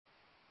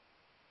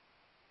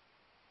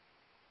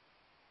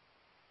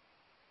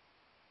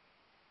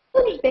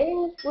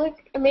bangs look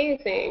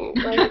amazing.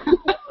 Like,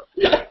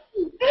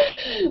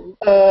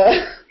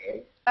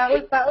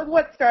 that was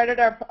what started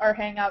our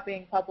hangout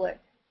being public.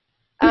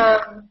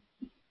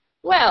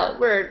 Well,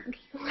 we're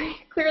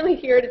clearly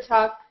here to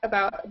talk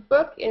about a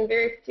book in a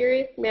very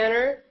serious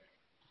manner.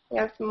 We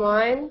have some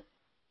wine,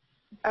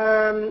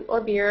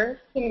 or beer.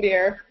 Some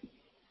beer.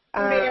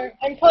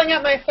 I'm pulling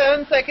out my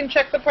phone so I can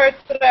check the parts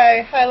that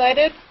I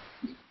highlighted.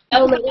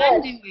 Oh my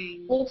God.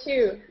 Me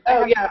too.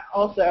 Oh yeah,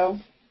 also.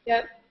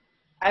 Yep.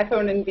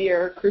 iPhone and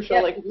beer, crucial,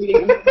 Yep. like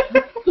reading. The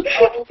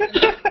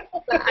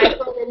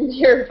iPhone and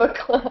beer book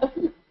club.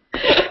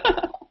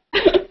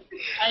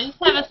 I just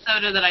have a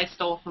soda that I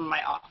stole from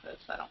my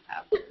office. I don't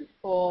have it.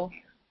 Cool.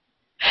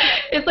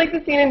 It's like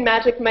the scene in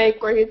Magic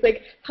Mike where he's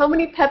like, how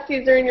many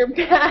Pepsis are in your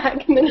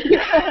bag? And then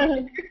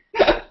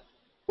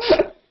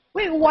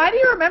Wait, why do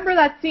you remember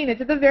that scene?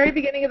 It's at the very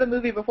beginning of the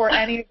movie before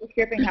any of the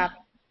skipping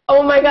happens.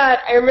 Oh my God,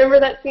 I remember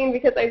that scene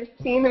because I've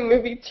seen the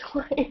movie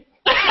twice.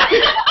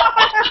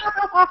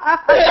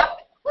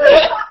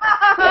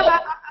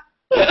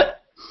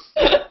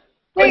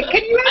 Wait,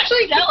 can you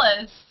actually... I'm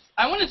jealous.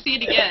 I want to see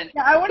it again.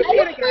 Yeah, I want to see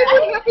it again.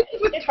 What happens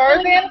with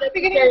Tarzan at the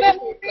beginning of that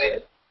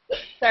movie?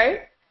 Sorry?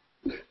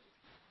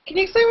 Can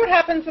you say what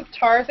happens with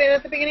Tarzan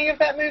at the beginning of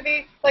that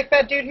movie? Like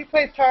that dude who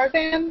plays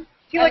Tarzan?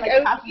 He like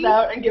passes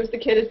out and gives the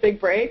kid his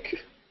big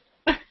break.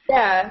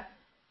 Yeah.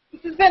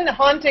 This has been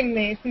haunting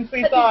me since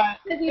we saw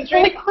it. It's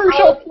really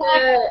crucial.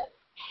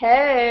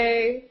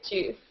 Hey,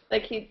 juice.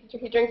 Like he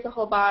drinks a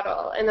whole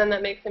bottle, and then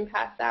that makes him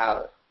pass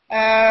out.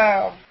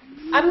 Oh.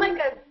 I'm like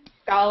a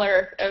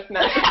scholar of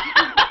magic.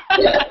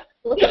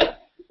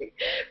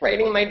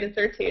 Writing my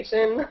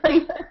dissertation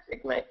on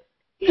Magic Mike.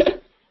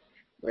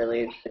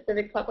 Really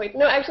specific plot points.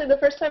 No, actually, the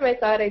first time I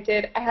saw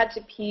it, I had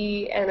to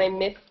pee, and I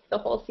missed the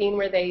whole scene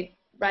where they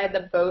ride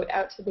the boat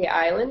out to the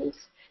island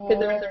because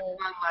there was a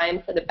long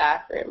line for the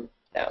bathroom.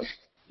 So,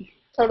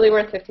 totally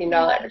worth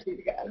 $15.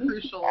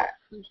 Crucial.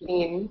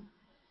 Scene.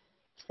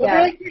 A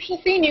really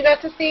crucial scene. You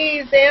got to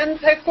see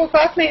Zan's high school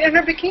classmate in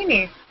her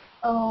bikini.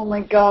 Oh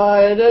my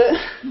God.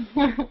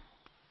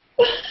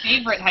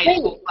 Favorite high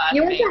school classmate.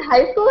 You went to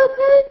high school with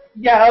her?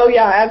 Yeah, oh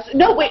yeah, absolutely.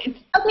 No, wait.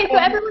 Okay, so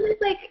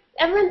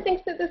everyone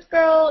thinks that this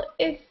girl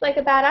is like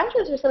a bad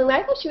actress or something.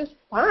 I thought she was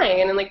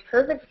fine and like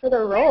perfect for the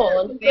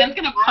role. Dan's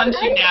gonna punch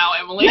you now,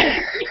 Emily.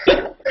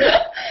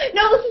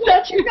 No, this is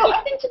not true. No,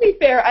 I think to be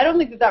fair, I don't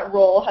think that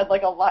role had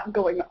like a lot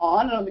going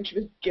on. I don't think she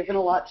was given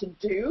a lot to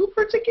do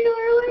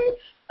particularly.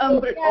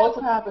 But it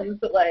also happens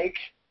that like,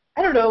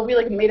 I don't know, we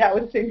like made out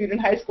with the same dude in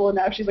high school and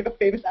now she's like a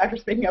famous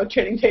actress making out with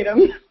Channing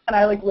Tatum and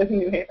I like live in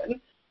New Haven.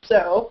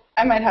 So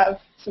I might have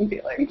some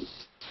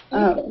feelings.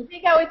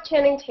 Make out with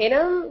Channing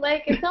Tatum,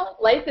 like it's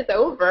not like life is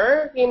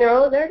over, you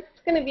know. There's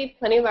going to be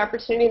plenty of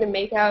opportunity to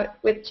make out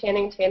with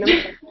Channing Tatum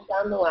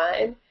down the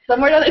line.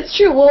 Somewhere down, it's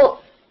true.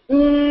 Well,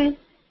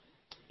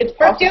 it's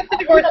First you have to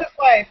divorce his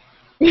wife.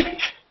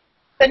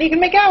 Then you can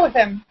make out with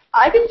him.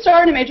 I can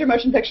star in a major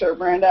motion picture,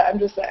 Miranda. I'm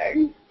just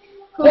saying.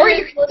 Or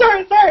you could star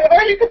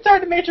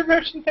in a major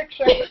motion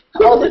picture.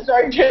 Also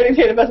starring Channing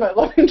Tatum as my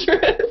love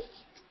interest.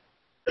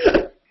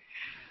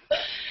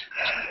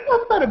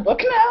 Talk about a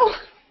book now.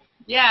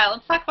 Yeah,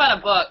 let's talk about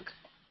a book.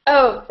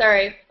 Oh,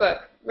 sorry,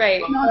 book.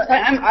 Right. No,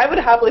 I would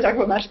happily talk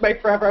about Magic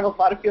Mike forever. I have a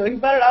lot of feelings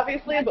about it,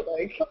 obviously, but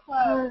like.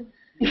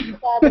 This is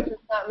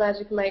not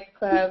Magic Mike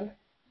Club.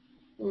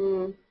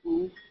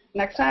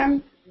 Next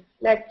time.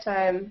 Next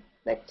time,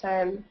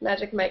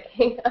 Magic Mike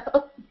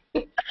Hangout.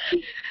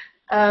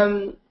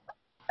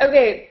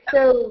 Okay,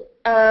 so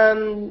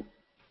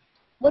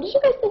what did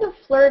you guys think of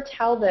Fleur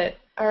Talbot,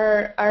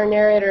 our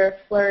narrator,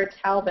 Fleur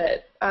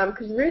Talbot?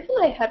 Because Ruth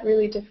and I had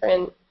really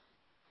different.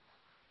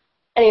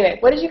 Anyway,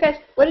 what did you guys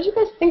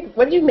think?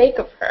 What did you make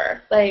of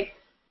her? Like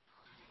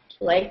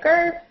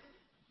her?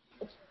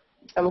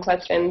 Some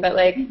question, but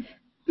like.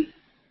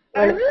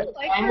 I really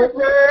like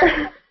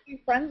her.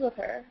 Be friends with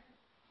her.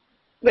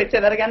 Wait, say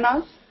that again,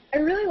 Naz? I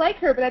really like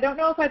her, but I don't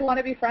know if I'd want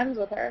to be friends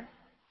with her.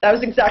 That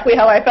was exactly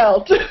how I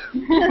felt.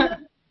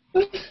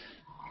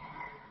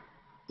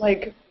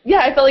 Like,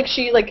 yeah, I felt like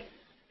she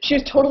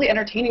was totally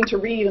entertaining to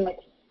read, and like,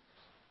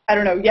 I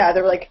don't know, yeah,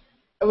 there were like,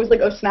 it was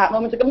like oh snap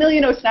moments, like a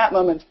million oh snap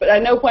moments, but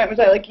at no point was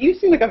I like, you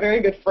seem like a very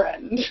good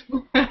friend.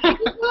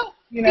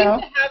 You know?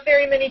 Seem to have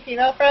very many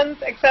female friends,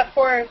 except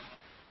for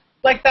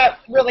like that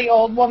really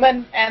old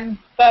woman and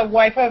the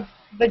wife of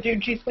the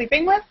dude she's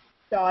sleeping with,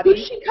 Dottie. Who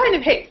she kind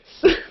of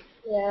hates.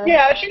 Yeah.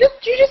 Yeah, she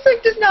just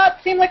like does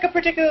not seem like a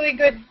particularly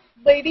good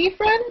lady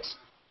friend.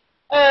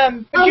 I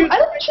don't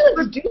think she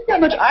like do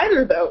that much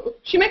either, though.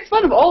 She makes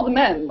fun of all the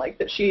men like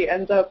that she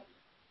ends up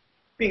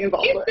being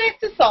involved with. She's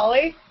nice to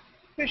Solly,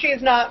 who she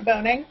is not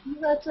boning.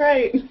 That's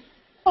right.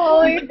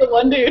 Solly, the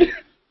one dude.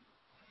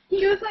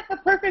 She was like the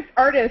perfect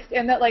artist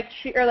in that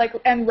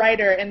and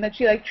writer in that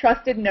she like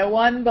trusted no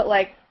one but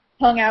like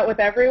hung out with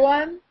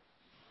everyone.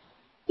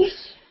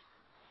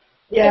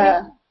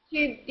 Yeah.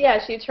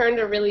 She turned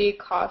a really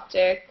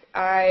caustic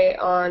eye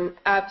on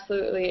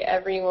absolutely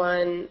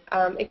everyone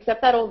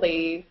except that old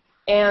lady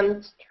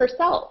and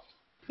herself.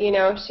 You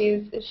know,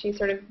 she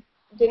sort of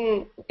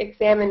didn't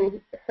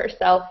examine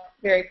herself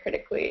very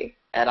critically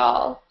at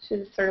all. She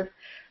just sort of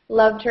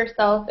loved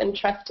herself and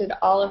trusted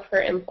all of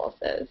her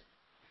impulses.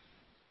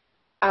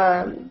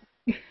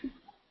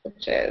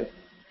 Which is,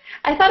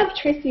 I thought of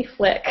Tracy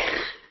Flick.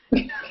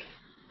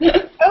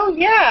 Oh,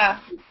 yeah.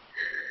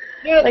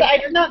 No, Like, I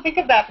did not think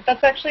of that, but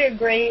that's actually a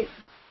great...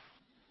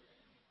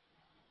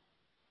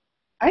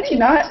 I did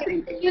not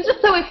think. She was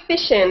just so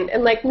efficient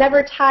and like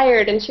never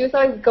tired, and she was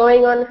always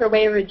going on her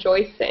way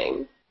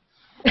rejoicing.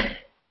 I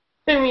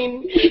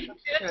mean, she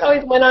just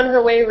always went on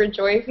her way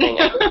rejoicing.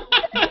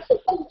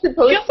 She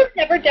also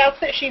never doubts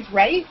that she's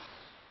right.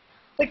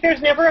 Like,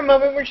 there's never a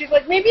moment where she's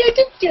like, maybe I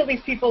did steal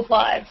these people's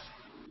lives.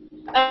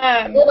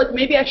 Well, like,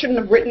 maybe I shouldn't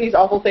have written these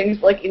awful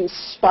things, like,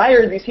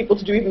 inspire these people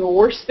to do even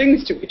worse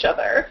things to each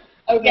other.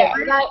 Okay,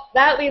 Yeah.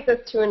 that leads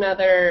us to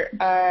another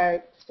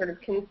sort of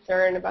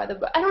concern about the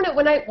book. I don't know,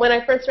 when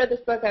I first read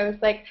this book, I was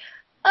like,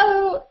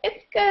 oh,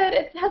 it's good.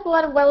 It has a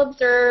lot of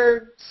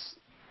well-observed,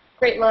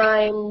 great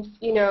lines.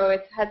 You know,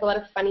 it has a lot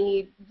of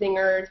funny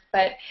zingers,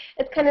 but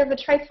it's kind of a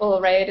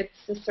trifle, right? It's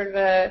just sort of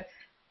a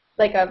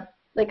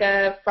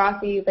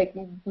frothy, like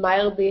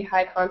mildly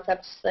high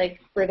concept,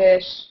 like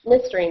British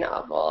mystery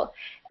novel.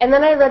 And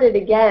then I read it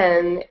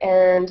again,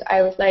 and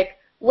I was like,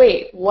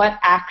 wait, what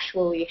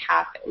actually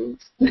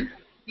happened?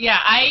 Yeah,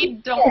 I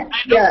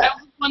was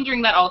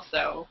wondering that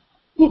also.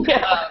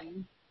 Yeah.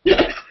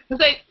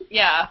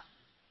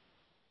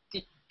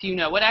 Do you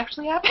know what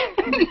actually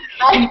happened?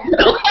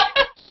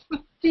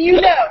 Do you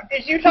know?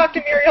 Did you talk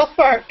to Muriel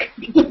Spark?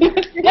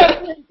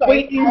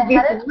 Wait,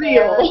 is this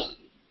real?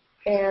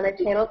 And I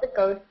channeled the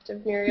ghost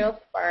of Muriel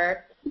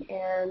Spark,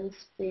 and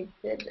we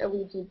did a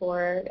Ouija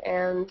board,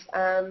 and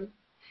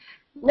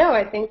no,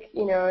 I think,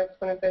 you know, it's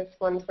one of those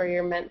ones where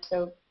you're meant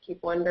to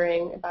keep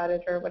wondering about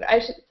it, or what. I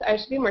should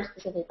be more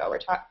specific about what we're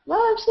talking.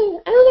 Well, actually,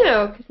 I don't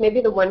know, because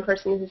maybe the one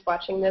person who's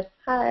watching this,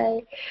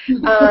 hi,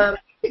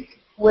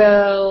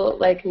 will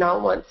like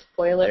not want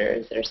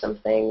spoilers or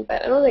something.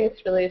 But I don't think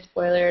it's really a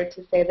spoiler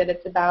to say that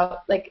it's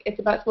about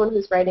someone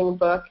who's writing a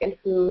book and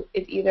who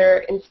is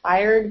either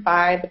inspired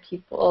by the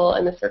people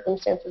and the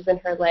circumstances in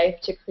her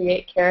life to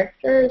create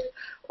characters,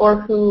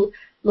 or who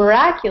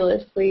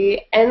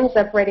miraculously ends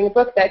up writing a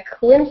book that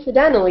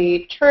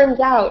coincidentally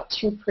turns out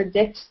to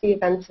predict the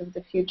events of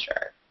the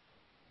future.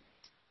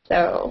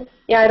 So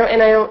yeah, I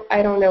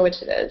don't know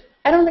which it is.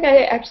 I don't think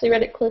I actually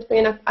read it closely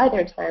enough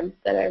either time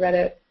that I read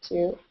it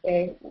to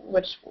say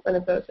which one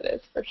of those it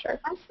is for sure.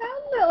 I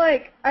found that,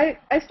 like, I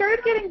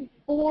started getting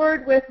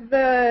bored with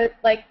the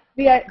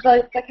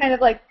kind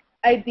of like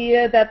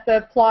idea that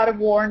the plot of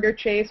War Under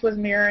Chase was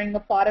mirroring the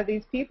plot of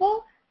these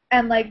people.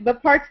 And, like, the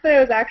parts that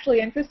I was actually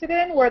interested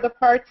in were the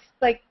parts,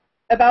 like,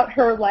 about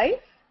her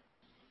life.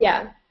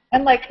 Yeah.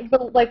 And, like, the,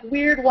 like,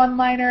 weird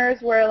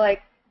one-liners where,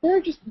 like,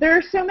 there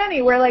are so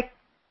many where, like,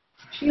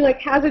 she, like,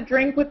 has a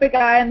drink with the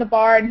guy in the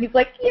bar and he's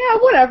like, yeah,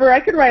 whatever, I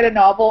could write a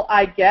novel,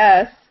 I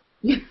guess.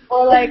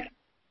 Or, like,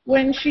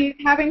 when she's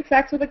having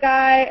sex with a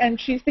guy and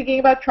she's thinking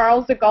about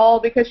Charles de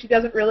Gaulle because she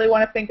doesn't really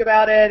want to think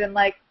about it, and,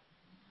 like,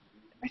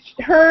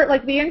 her,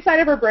 like, the inside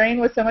of her brain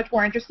was so much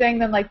more interesting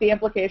than, like, the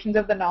implications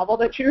of the novel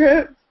that she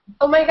wrote.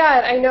 Oh my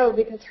god, I know,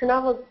 because her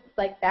novel's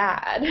like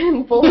bad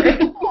and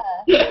boring.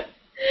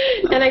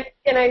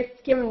 and I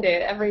skimmed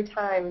it every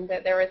time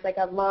that there was like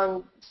a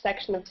long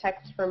section of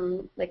text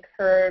from like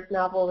her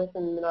novel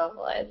within the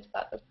novel. I just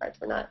thought those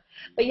parts were not.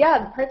 But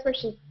yeah, the parts where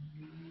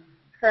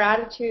her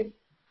attitude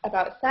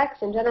about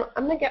sex in general.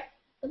 I'm gonna get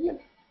my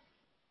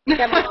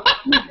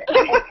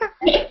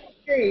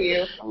hear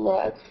you from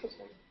the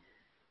kitchen.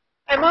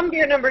 I'm on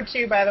beer number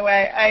 2, by the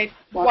way.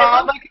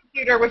 While my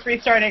computer was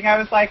restarting, I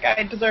was like,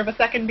 I deserve a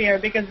second beer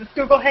because this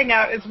Google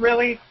Hangout is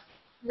really,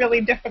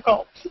 really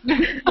difficult.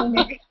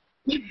 I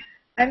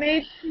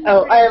made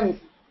I am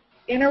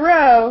in a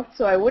row,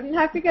 so I wouldn't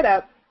have to get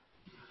up.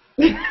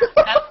 That's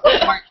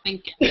smart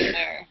thinking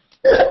there.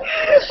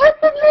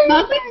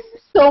 Nothing's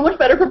so much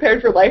better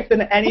prepared for life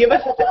than any of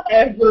us have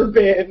ever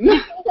been.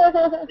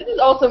 This is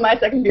also my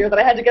second beer that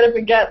I had to get up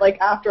and get,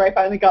 like, after I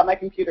finally got my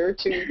computer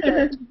to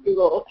get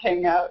Google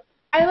Hangout.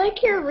 I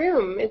like your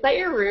room. Is that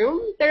your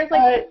room? There's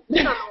like on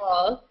the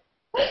wall.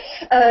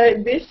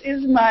 This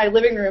is my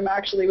living room,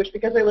 actually, which,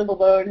 because I live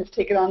alone, has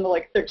taken on the,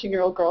 like,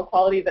 13-year-old girl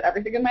quality that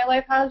everything in my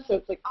life has, so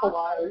it's, like,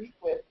 collage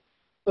with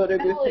photo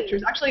booth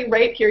pictures. Actually,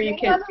 right here you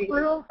can't see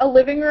a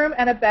living room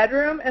and a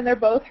bedroom, and they're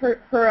both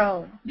her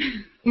own.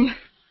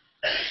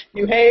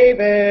 New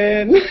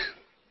Haven.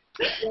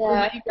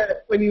 Yeah.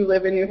 When you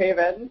live in New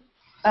Haven.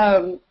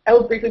 I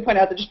will briefly point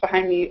out that just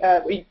behind me,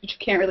 what you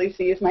can't really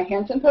see, is my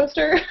Hanson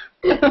poster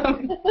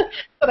that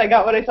I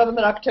got when I saw them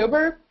in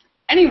October.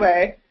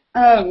 Anyway.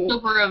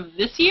 October of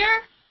this year?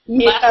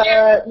 Last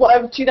year?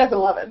 Well, of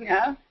 2011,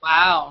 yeah.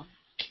 Wow.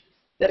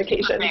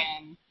 Dedication.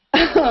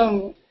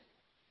 But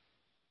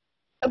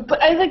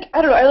I don't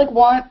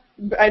know,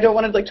 I don't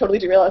want to, like, totally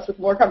derail us with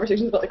more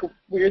conversations about, like,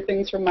 weird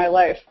things from my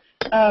life.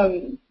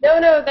 No,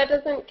 that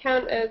doesn't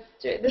count as,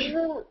 this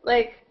isn't,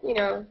 like, you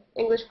know,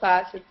 English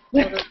class. It's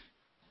totally.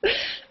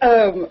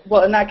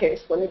 Well, in that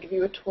case, let me give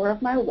you a tour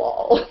of my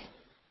wall.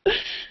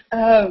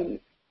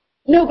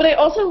 No, but I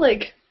also,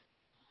 like,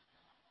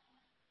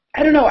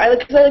 I don't know,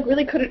 because I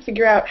really couldn't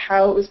figure out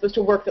how it was supposed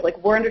to work, that,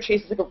 like, War Under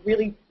Chase is, like, a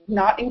really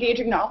not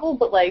engaging novel,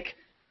 but, like,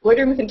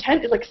 Loitering with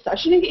Intent is, like,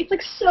 such an it's,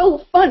 like,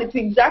 so fun. It's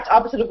the exact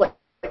opposite of, like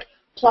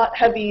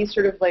plot-heavy,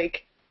 sort of,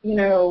 like, you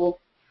know,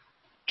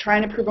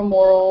 trying to prove a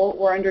moral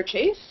War Under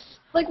Chase.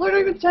 Like,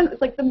 Loitering with Intent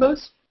is, like, the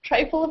most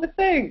trifle of a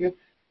thing.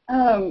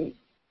 And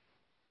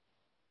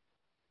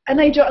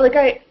I don't, like,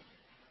 I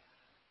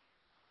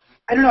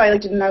don't know, I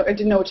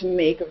didn't know what to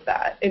make of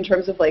that in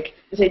terms of, like,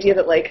 this idea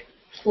that, like,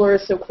 Fleur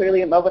is so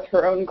clearly in love with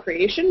her own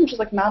creation, which is,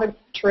 like, not a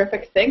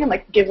terrific thing, and,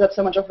 like, gives up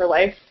so much of her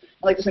life,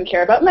 and, like, doesn't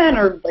care about men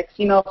or, like,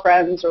 female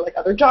friends or, like,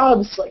 other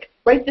jobs to, like,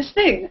 write this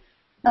thing,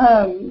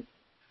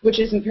 which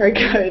isn't very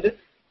good.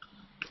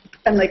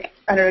 And, like,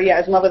 I don't know, yeah,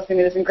 as in love with this thing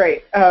that isn't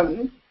great.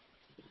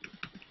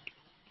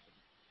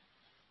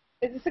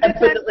 Is this a good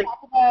time to talk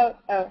about...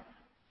 Oh.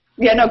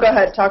 Yeah, no, go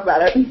ahead, talk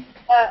about it.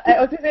 I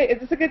was going to say, is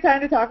this a good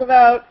time to talk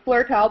about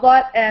Fleur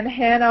Talbot and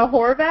Hannah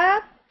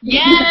Horvath?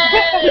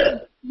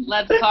 Yes!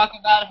 Let's talk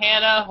about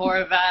Hannah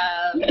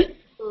Horvath.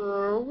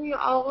 We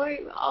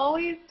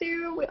always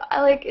do.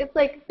 It's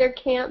like there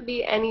can't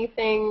be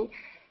anything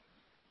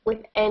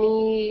with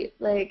any,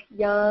 like,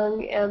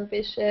 young,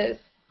 ambitious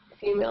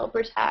female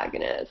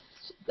protagonist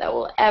that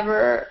will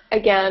ever,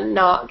 again,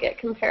 not get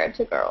compared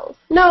to girls.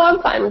 No,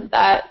 I'm fine with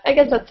that. I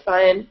guess that's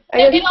fine.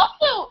 It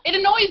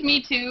annoys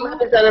me, too. We're in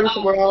the Dunham's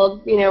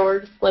world, you know,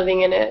 we're just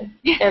living in it.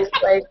 And,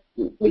 like,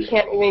 we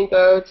can't even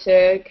go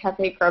to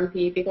Cafe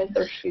Grumpy because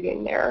they're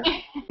shooting there.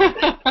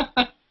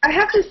 I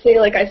have to say,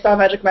 like, I saw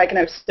Magic Mike and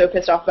I was so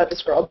pissed off about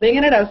this girl being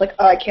in it. I was like,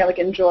 oh, I can't, like,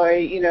 enjoy,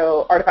 you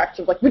know,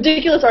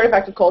 ridiculous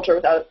artifacts of culture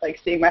without, like,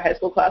 seeing my high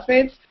school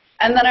classmates.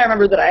 And then I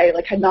remembered that I,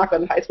 like, had not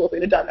gone to high school through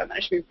the Dunham, and I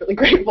should be really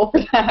grateful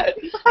for that.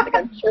 Like,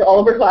 I'm sure all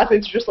of her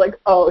classmates are just like,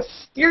 oh,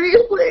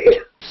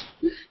 seriously?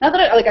 Not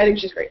that I think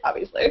she's great,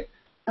 obviously.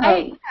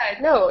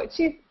 No,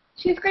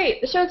 she's great.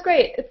 The show's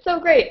great. It's so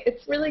great.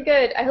 It's really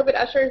good. I hope it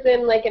ushers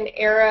in, like, an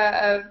era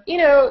of, you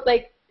know,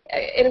 like,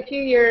 in a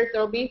few years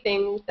there'll be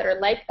things that are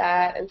like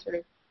that and sort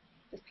of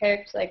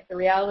depict, like, the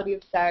reality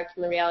of sex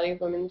and the reality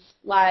of women's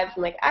lives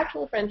and, like,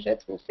 actual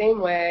friendships in the same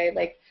way,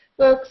 like,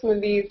 books,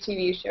 movies,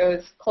 TV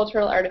shows,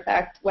 cultural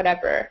artifacts,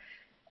 whatever.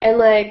 And,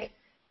 like,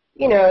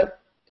 you know,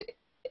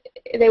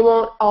 they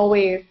won't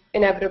always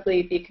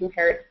inevitably be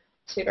compared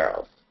to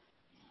girls.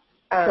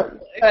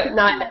 But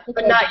not yet.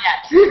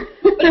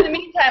 But in the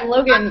meantime,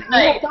 Logan,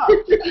 you talk.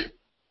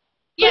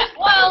 Yeah,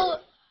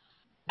 well,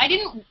 I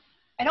don't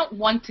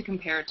want to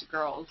compare it to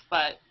girls,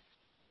 but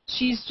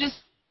she's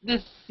just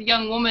this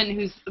young woman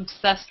who's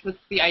obsessed with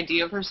the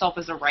idea of herself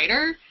as a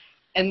writer,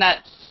 and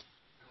that's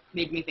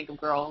made me think of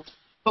girls.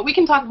 But we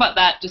can talk about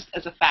that just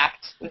as a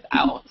fact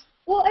without.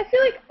 Well, I feel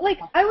like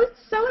I was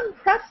so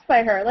impressed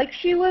by her. Like,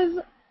 she was,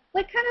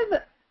 like, kind of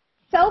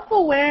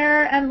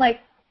self-aware and, like,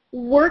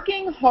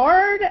 working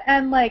hard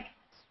and, like,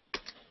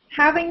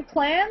 having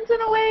plans in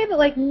a way that,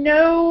 like,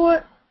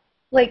 no,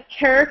 like,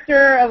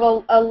 character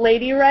of a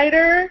lady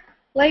writer,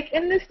 like,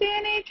 in this day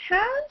and age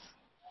has.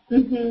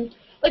 Mm-hmm.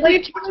 Like,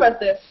 we talked about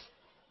this.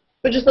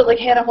 But just that, like,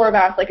 Hannah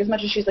Horvath, like, as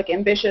much as she's, like,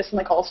 ambitious and,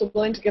 like, also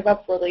willing to give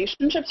up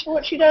relationships for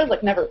what she does,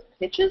 like, never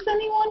pitches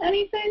anyone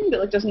anything,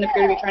 but, like, doesn't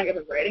appear to be trying to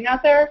get her writing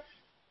out there.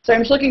 So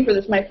I'm just looking for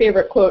my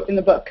favorite quote in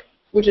the book,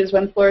 which is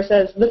when Fleur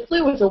says, "The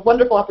flu was a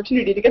wonderful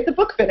opportunity to get the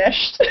book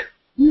finished."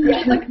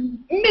 She's, like,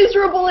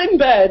 miserable in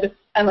bed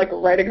and, like,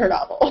 writing her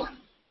novel.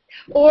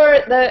 Or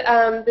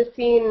the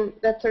scene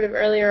that's sort of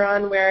earlier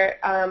on where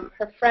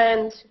her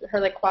friend, her,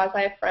 like,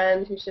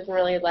 quasi-friend who she doesn't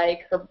really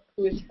like,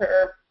 who's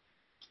her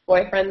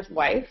boyfriend's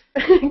wife,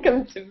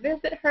 comes to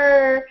visit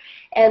her,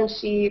 and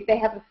they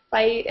have a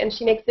fight, and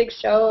she makes a big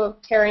show of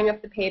tearing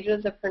up the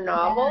pages of her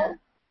novel,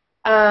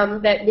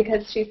 that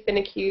because she's been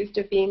accused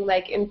of being,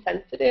 like,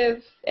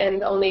 insensitive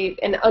and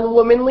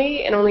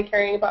unwomanly and only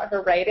caring about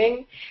her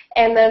writing,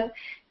 and then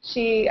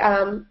she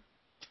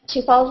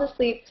falls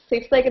asleep,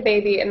 sleeps like a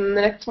baby, and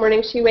the next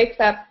morning she wakes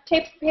up,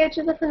 tapes the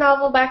pages of her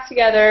novel back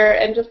together,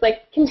 and just,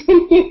 like,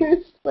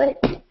 continues, like,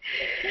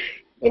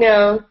 you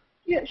know.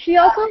 Yeah, she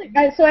also,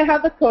 so I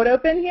have the quote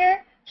open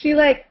here. She,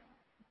 like,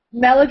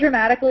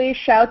 melodramatically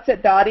shouts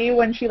at Dottie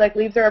when she, like,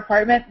 leaves her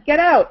apartment, "Get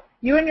out!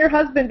 You and your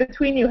husband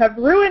between you have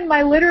ruined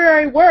my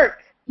literary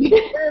work."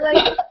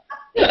 Like,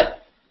 I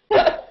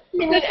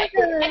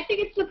think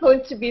it's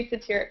supposed to be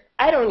satiric.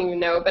 I don't even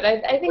know, but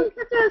I think it's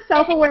such a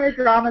self-aware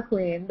drama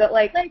queen that,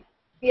 like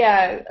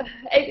yeah,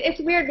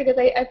 it's weird because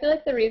I feel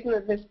like the reason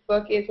that this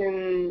book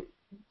isn't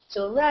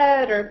still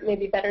read or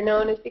maybe better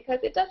known is because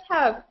it does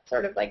have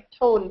sort of, like,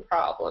 tone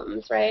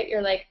problems, right?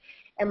 You're like,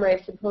 am I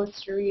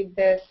supposed to read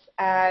this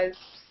as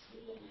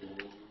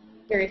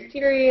very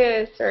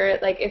serious, or,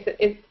 like,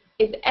 is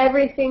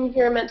everything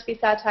here meant to be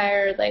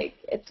satire? Like,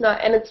 it's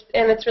not, and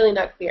it's really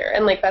not clear,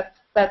 and, like,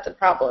 that's a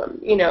problem,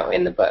 you know,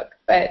 in the book.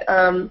 But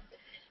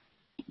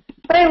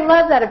I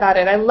love that about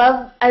it. I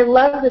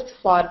love this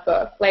flawed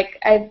book. Like,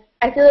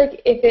 I feel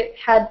like if it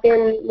had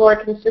been more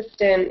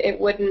consistent, it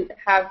wouldn't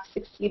have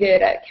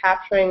succeeded at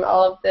capturing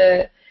all of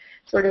the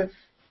sort of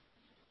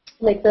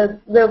like the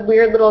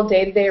weird little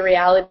day-to-day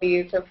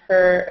realities of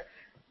her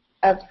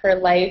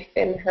life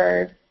in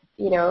her,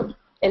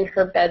 in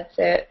her bed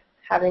sit,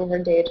 having her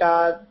day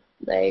job,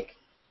 like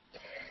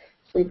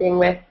sleeping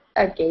with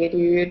a gay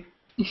dude,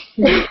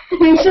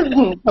 just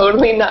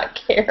totally not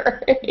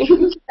caring that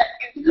he's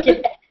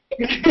gay.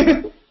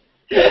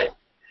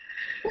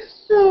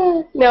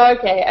 No,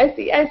 okay, I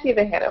see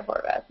the Hannah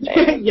Horvath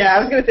thing. Yeah, I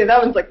was gonna say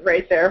that one's like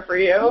right there for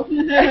you.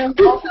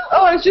 Also,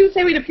 I was just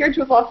saying we'd appeared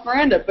to have lost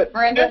Miranda, but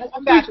Miranda has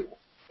come back.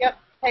 Yep.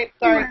 Hey,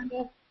 sorry.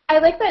 I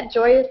like that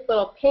joyous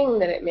little ping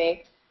that it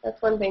makes.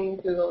 That's one thing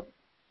Google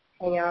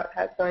Hangout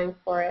has going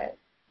for it.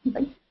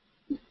 Like,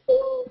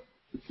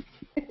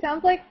 It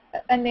sounds like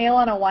a nail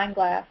on a wine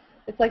glass.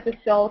 It's like this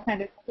dull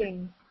kind of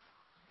ping.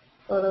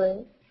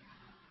 totally.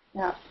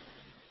 Yeah.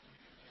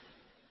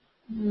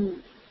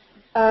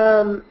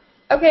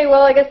 Okay,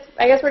 well, I guess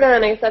we're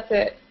done. I guess that's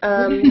it.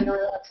 I don't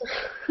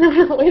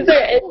know. Was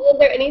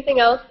there anything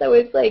else that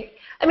was like?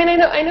 I mean, I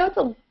know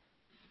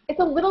it's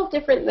a little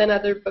different than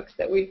other books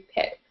that we've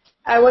picked.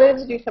 I wanted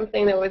to do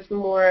something that was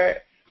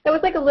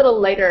like a little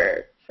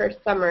lighter for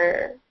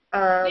summer.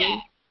 Yeah,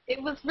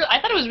 it was. I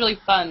thought it was really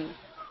fun.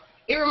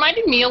 It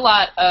reminded me a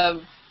lot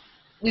of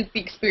the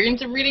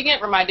experience of reading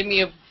it. Reminded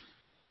me of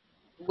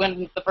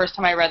when the first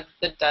time I read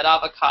The Dead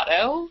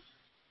Avocado.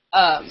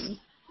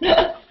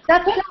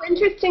 That's so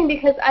interesting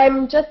because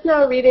I'm just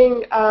now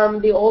reading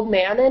The Old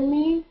Man and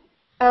Me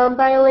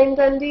by Elaine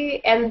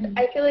Dundee, and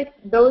I feel like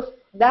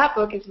that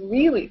book is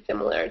really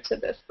similar to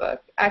this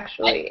book,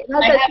 actually.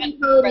 I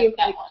haven't read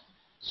that one.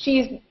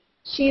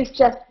 She's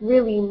just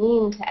really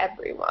mean to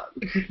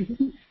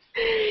everyone.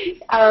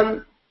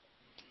 I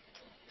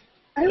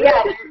really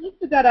like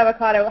The Dead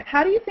Avocado.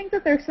 How do you think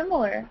that they're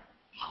similar?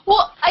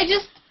 Well,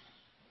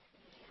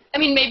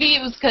 maybe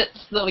it was because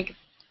like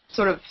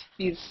sort of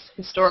these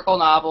historical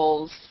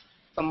novels,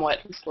 somewhat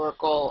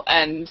historical,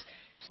 and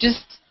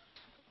just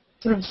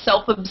sort of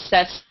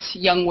self-obsessed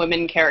young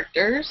women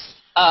characters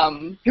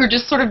who are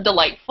just sort of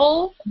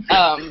delightful.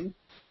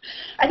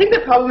 I think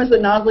the problem is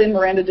that Nosley and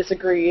Miranda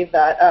disagree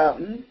that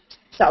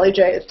Sally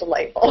J is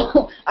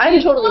delightful.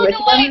 I'm totally with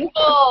you.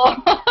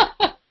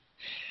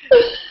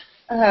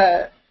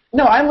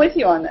 No, I'm with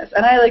you on this,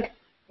 and I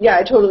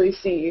totally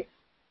see,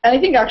 and I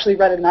think actually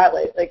read in that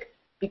light,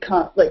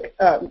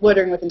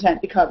 Loitering with Intent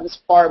becomes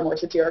far more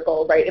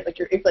satirical, right? If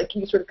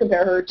you sort of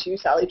compare her to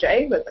Sally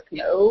J with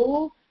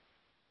no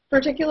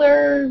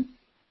particular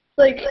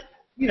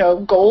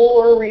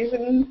goal or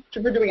reason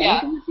for doing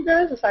anything that she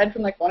does aside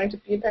from wanting to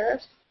be in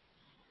Paris.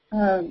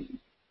 I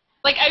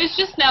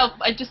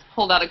just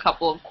pulled out a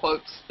couple of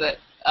quotes that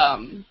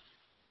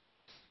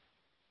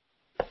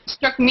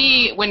struck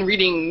me when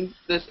reading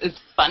this as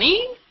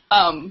funny.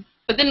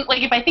 But then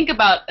if I think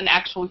about an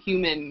actual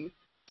human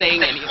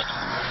saying anything,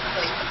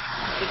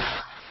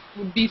 it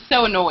would be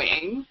so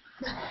annoying.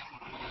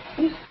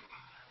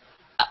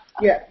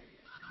 Yeah.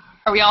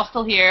 Are we all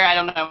still here? I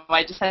don't know.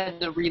 I just had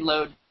to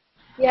reload.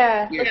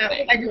 Yeah.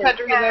 I just had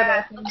to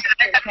reload.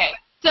 Okay.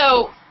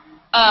 So,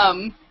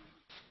 I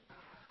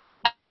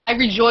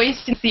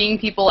rejoiced in seeing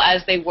people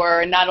as they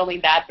were, and not only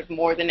that, but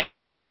more than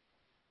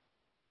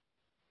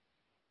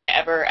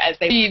ever,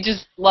 he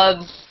just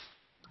loves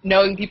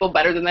knowing people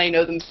better than they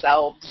know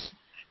themselves.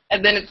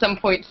 And then at some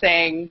point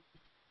saying,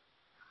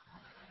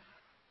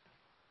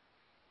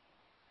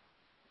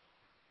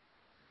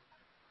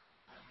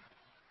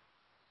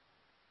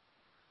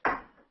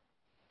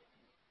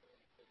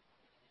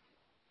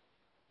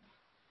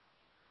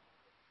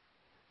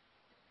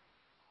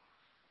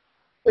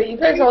 Wait, you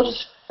guys all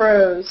just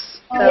froze.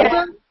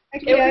 It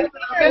was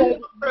a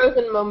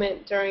frozen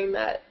moment during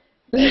that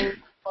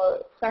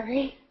quote.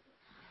 Sorry.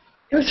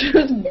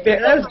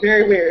 That was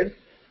very weird.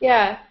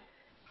 Yeah.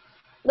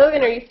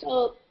 Logan, are you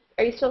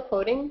still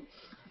quoting?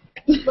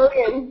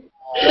 Logan.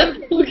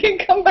 Logan,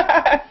 come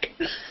back.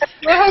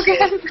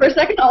 Logan. For a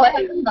second, all I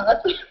had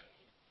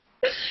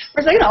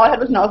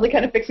was Nosley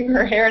kind of fixing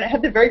her hair, and it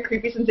had the very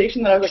creepy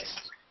sensation that I was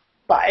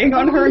spying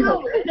on her.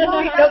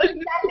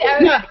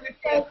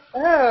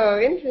 Oh,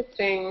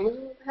 interesting. This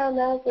is how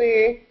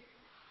Nosley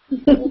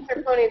moves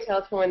her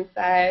ponytail to one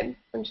side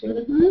when she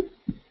was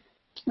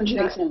when she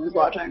thinks someone was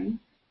watching.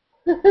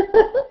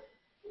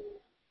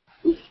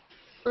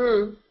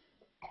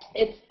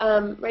 It's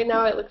right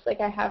now it looks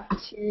like I have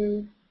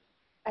two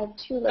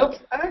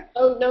Logans.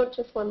 Oh no,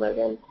 just one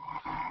Logan.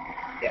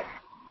 Yeah.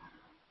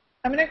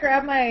 I'm gonna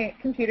grab my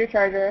computer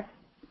charger.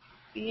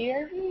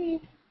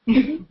 BRB.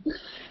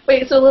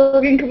 Wait, so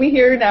Logan, can we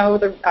hear now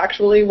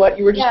actually what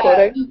you were just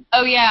quoting?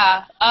 Oh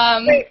yeah.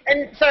 Wait,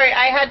 and sorry,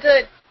 I had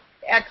to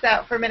X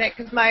out for a minute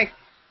because my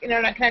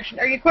internet connection.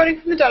 Are you quoting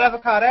from The Dead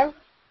Avocado?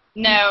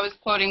 No, I was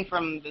quoting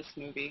from this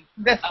movie.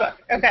 This book,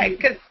 okay.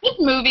 Cause this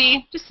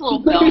movie, just a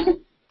little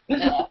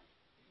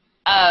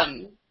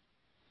film.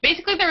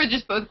 Basically, there were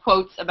just both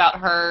quotes about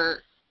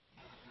her,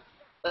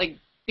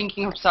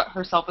 thinking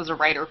herself as a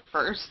writer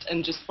first,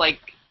 and just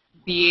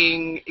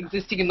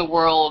existing in the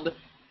world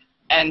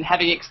and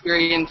having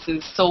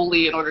experiences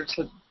solely in order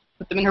to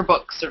put them in her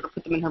books or to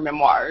put them in her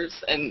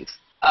memoirs. And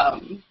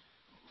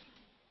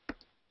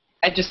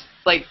I just,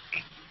 like,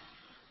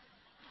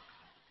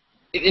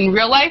 in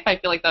real life, I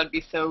feel like that would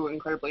be so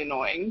incredibly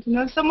annoying to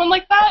know someone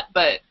like that,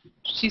 but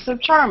she's so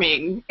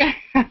charming.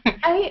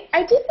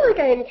 I do feel like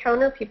I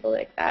encounter people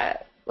like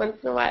that once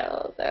in a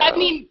while, though. I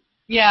mean,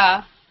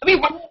 yeah. I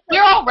mean,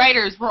 we're all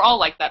writers. We're all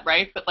like that,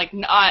 right? But, like,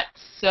 not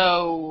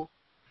so...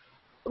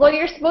 Well,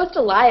 you're supposed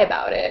to lie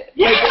about it.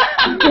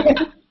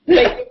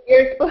 Like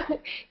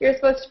you're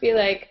supposed to be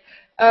like,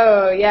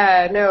 oh,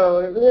 yeah,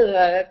 no,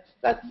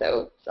 that's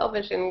so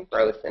selfish and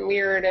gross and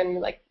weird, and,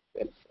 like,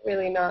 it's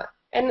really not.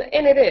 And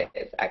it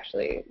is,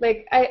 actually.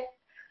 Like, I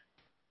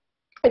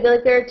feel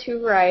like there are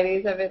two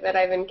varieties of it that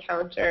I've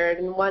encountered,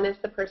 and one is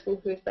the person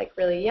who's, like,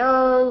 really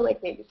young,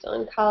 like maybe still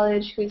in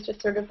college, who's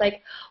just sort of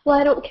like, well,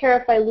 I don't care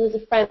if I lose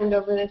a friend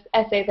over this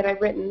essay that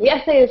I've written. The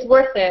essay is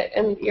worth it.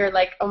 And you're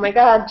like, oh, my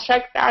God,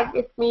 check back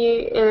with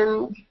me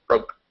in,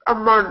 like, a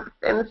month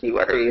and see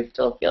whether you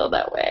still feel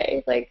that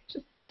way. Like,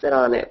 just sit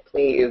on it,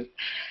 please.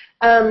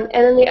 And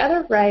then the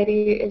other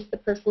variety is the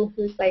person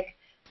who's, like,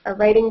 a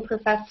writing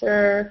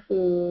professor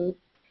who's,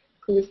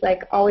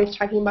 like, always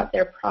talking about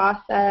their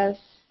process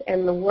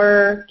and the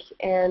work,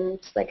 and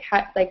like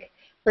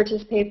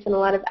participates in a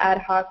lot of ad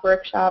hoc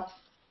workshops.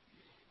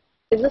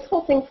 Is this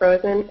whole thing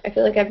frozen? I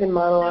feel like I've been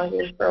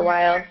monologuing for a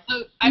while.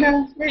 So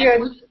No, you're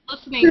good. just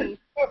listening.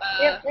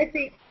 Yep, I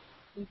see.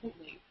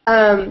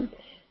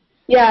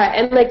 Yeah,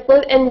 and like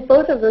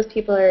both of those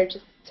people are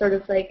just sort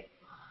of like,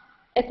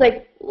 it's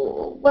like,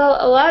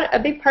 well, a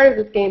big part of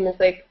this game is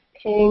like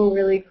paying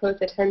really close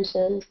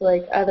attention to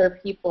like other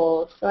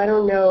people. So I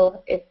don't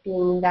know if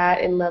being that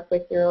in love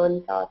with your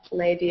own thoughts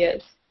and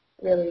ideas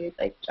really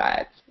like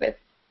jives with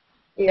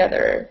the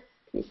other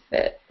piece of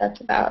it.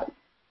 That's about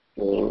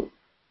being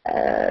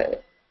a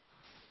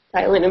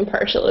silent,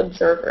 impartial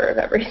observer of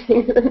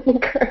everything that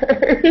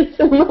occurs in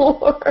the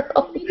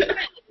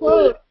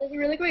world. There's a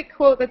really great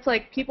quote that's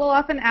like, people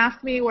often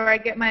ask me where I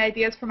get my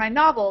ideas for my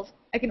novels.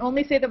 I can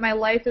only say that my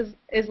life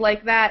is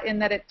like that, in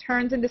that it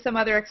turns into some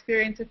other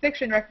experience of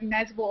fiction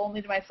recognizable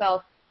only to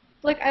myself.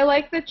 Like, I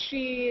like that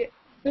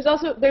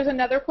there's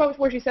another quote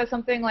where she says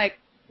something like,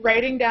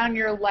 writing down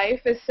your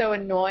life is so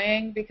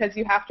annoying because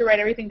you have to write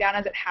everything down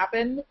as it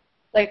happened.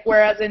 Like,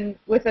 whereas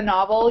with a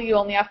novel, you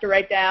only have to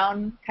write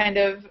down kind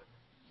of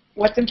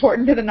what's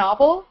important to the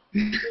novel.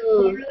 I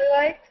really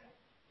liked.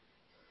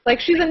 Like,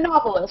 she's a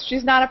novelist.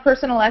 She's not a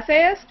personal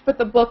essayist, but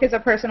the book is a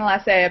personal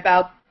essay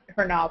about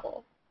her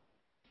novel.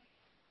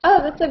 Oh,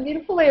 that's a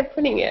beautiful way of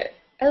putting it.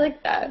 I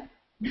like that.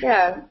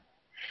 Yeah.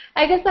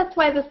 I guess that's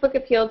why this book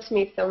appealed to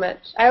me so much.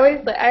 I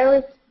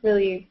always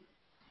really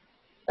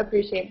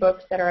appreciate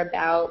books that are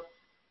about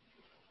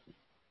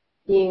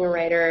being a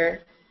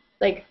writer,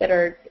 like that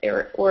are,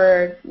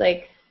 or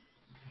like,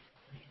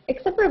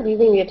 except for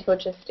Leaving the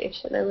Atocha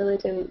Station. I really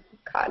didn't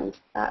cotton to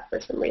that for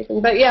some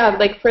reason. But yeah,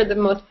 like for the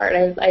most part,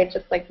 I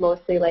just like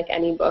mostly like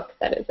any book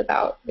that is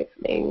about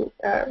becoming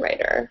a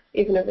writer,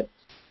 even if it's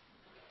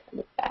kind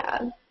of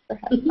bad or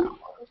has problems.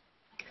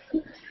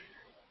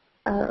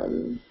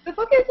 The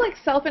book is like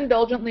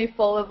self-indulgently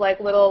full of like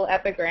little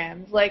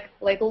epigrams, like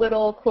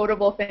little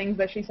quotable things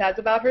that she says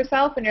about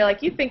herself, and you're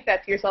like, you think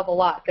that to yourself a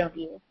lot, don't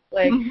you?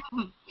 Like,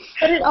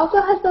 but it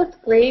also has those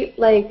great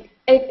like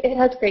it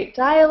has great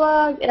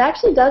dialogue. It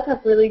actually does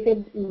have really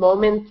good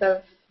moments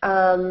of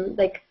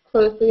like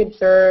closely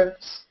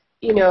observed,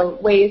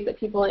 ways that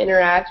people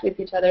interact with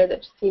each other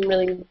that just seem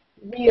really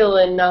real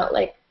and not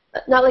like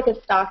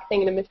a stock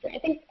thing in a mystery.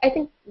 I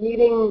think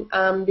reading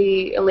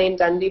the Elaine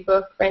Dundee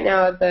book right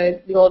now,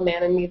 the Old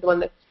Man and Me, the one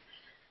that's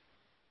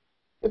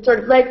it's sort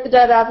of like The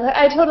Dead Apple.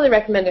 I totally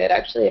recommend it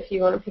actually if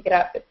you want to pick it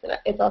up.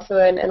 It's also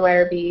an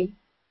NYRB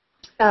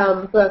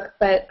book,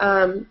 but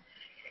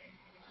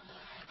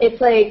it's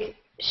like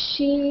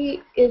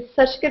she is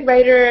such a good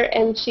writer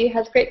and she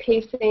has great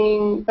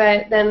pacing,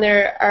 but then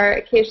there are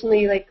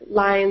occasionally like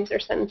lines or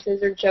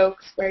sentences or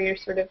jokes where you're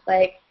sort of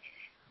like,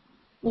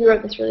 you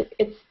wrote this really,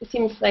 it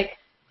seems like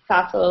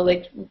facile,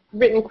 like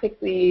written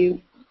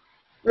quickly,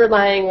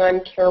 relying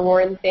on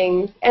careworn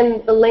things.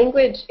 And the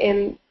language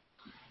in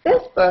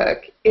this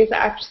book is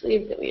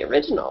actually really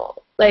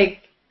original. Like,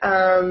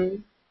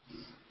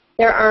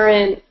 there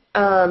aren't,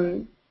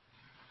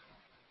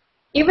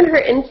 even her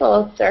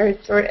insults are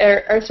sort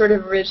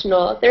of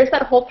original. There's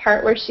that whole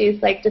part where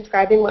she's like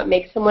describing what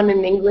makes someone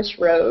an English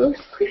rose,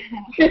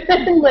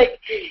 and like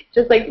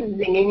just like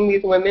zinging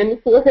these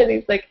women who are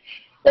these like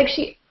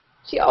she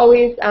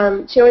always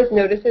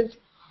notices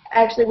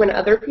actually when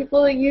other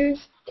people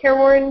use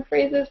careworn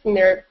phrases in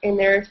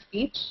their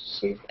speech.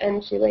 She's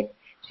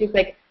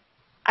like,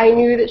 I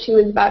knew that she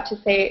was about to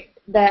say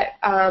that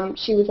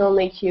she was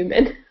only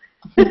human.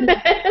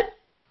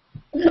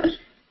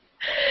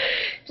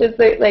 Just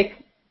like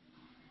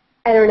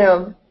I don't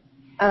know.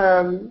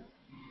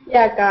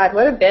 Yeah, God,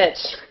 what a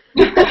bitch.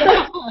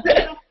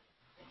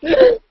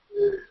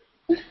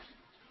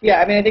 Yeah,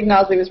 I mean, I think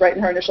Nosley was right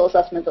in her initial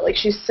assessment that, like,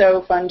 she's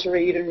so fun to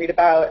read and read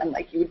about, and,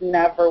 like, you would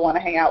never want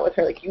to hang out with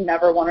her. Like, you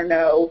never want to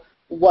know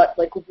what,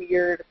 like,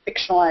 weird,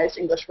 fictionalized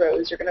English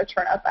rose you're going to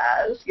turn up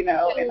as, in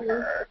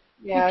her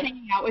Yeah.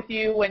 hanging out with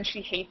you when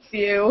she hates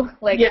you.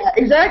 Like, Yeah,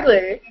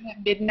 exactly.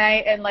 at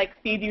midnight and, like,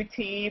 feed you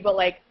tea, but,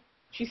 like,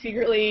 she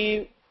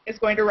secretly is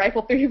going to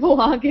rifle through your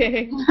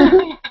belongings.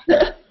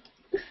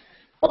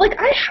 But, like,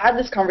 I had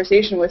this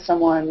conversation with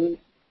someone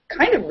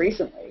kind of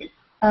recently,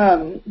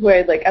 who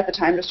I, like, at the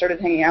time just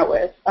started hanging out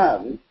with,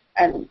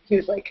 and he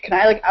was like, can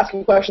I, like, ask him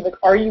a question, like,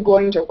 are you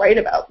going to write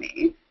about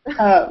me?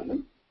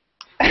 And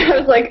I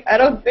was like, I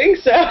don't think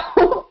so.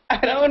 I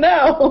don't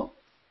know.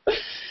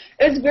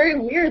 It was very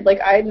weird. Like,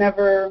 I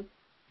never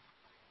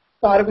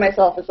thought of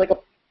myself as, like,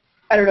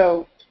 I don't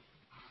know,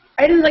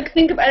 I didn't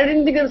think it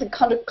was,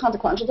 like,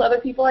 consequential to other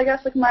people, I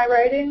guess, like, my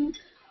writing.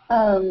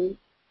 It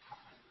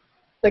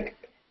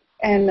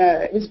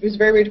was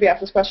very weird to be asked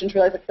this question to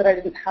realize, like, that I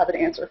didn't have an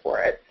answer for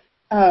it.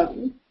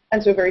 And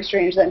so very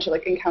strange then to,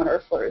 like, encounter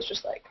a flirt is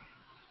just like,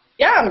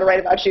 yeah, I'm going to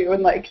write about you,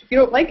 and, like, if you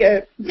don't like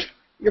it,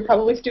 you're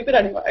probably stupid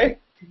anyway.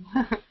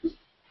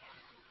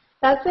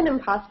 That's an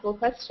impossible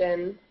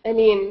question. I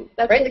mean,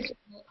 that's Right?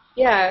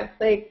 yeah,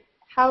 like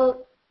how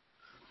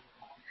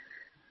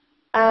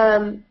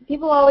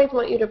people always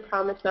want you to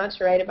promise not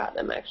to write about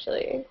them,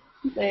 actually.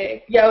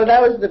 Like, Yeah, well,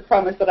 that was the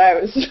promise that I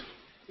was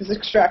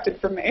extracted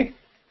from me.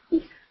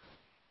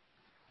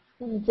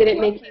 did it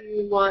make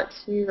you want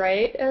to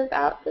write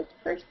about this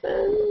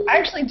person? I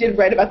actually did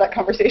write about that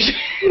conversation.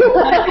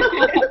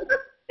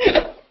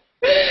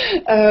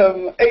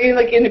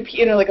 Like in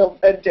a like a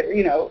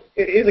you know,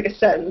 it is like a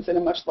sentence in a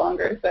much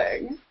longer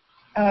thing.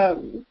 I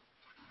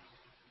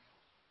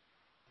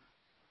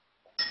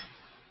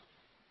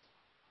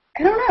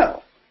don't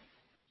know.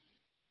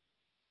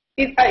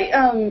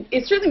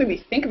 It certainly made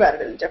me think about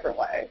it in a different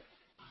way.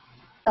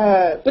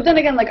 But then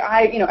again, like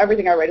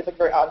everything I write is like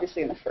very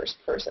obviously in the first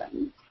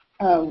person,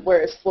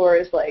 whereas Flora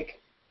is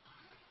like,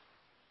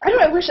 I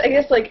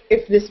guess like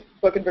if this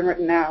book had been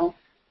written now,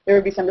 there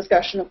would be some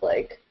discussion of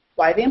like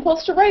why the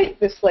impulse to write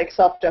this like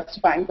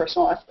self-justifying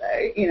personal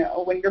essay, you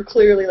know, when you're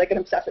clearly like an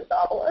obsessive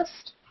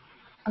novelist.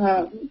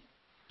 I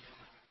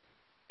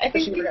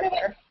think these are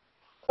the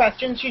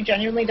questions she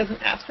genuinely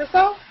doesn't ask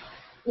herself.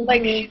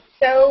 Like,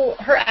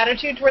 her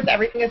attitude towards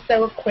everything is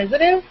so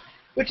acquisitive,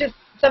 which is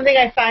something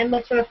I find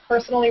like sort of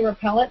personally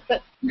repellent,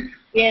 but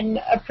in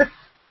a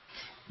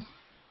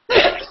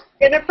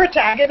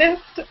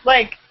protagonist,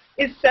 like,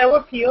 is so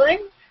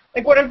appealing.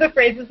 Like, one of the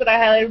phrases that I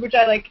highlighted, which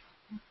I like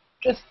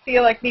just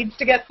feel like needs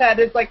to get said,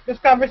 is like this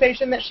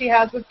conversation that she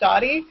has with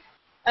Dottie,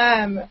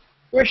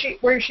 where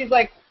she's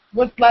like,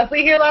 was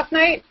Leslie here last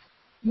night?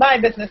 My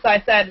business,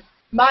 I said.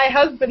 My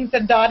husband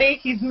said, Dottie,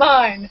 he's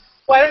mine.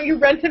 Why don't you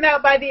rent him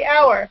out by the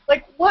hour?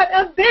 Like, what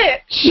a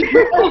bitch! He's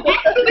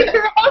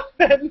your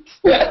husband.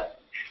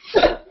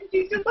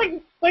 She's just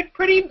like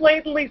pretty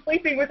blatantly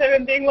sleeping with him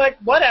and being like,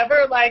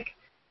 whatever, like,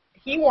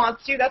 he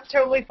wants you, that's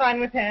totally fine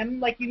with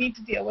him, like, you need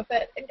to deal with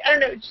it. And I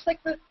don't know, just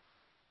like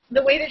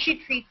the way that she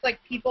treats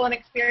like people and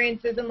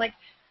experiences and like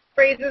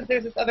phrases.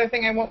 There's this other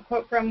thing I won't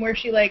quote from where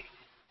she like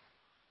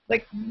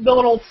the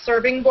little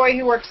serving boy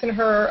who works in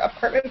her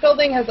apartment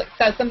building has like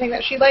said something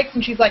that she likes,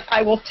 and she's like,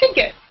 I will take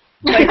it.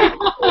 Like,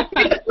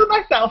 take it for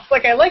myself.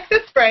 Like, I like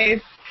this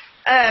phrase.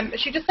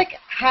 She just like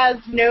has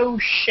no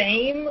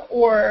shame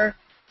or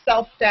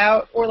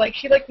self-doubt, or like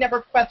she like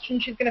never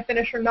questions she's gonna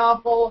finish her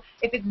novel.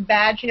 If it's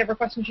bad, she never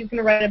questions she's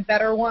gonna write a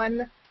better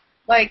one.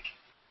 Like,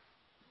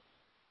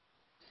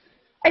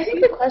 I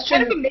think the question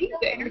kind of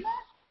amazing.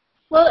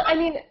 Well, I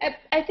mean,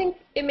 I think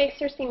it makes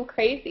her seem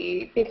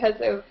crazy because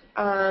of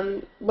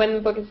when the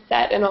book is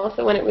set and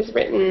also when it was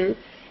written.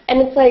 And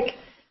it's like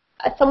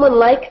someone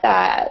like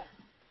that,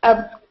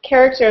 a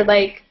character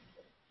like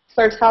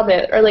Fleur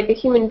Talbot, or like a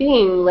human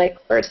being like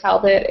Fleur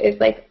Talbot, is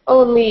like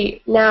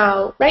only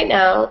now, right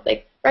now,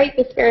 like right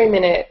this very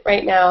minute,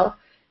 right now,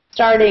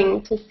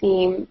 starting to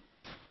seem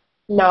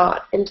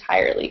not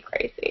entirely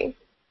crazy.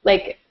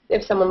 Like,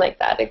 if someone like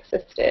that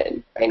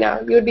existed right now,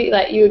 you would be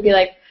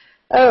like,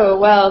 oh,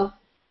 well,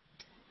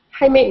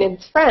 high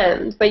maintenance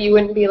friend, but you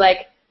wouldn't be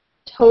like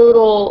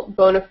total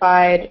bona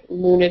fide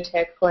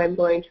lunatic who I'm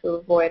going to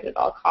avoid at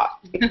all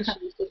costs because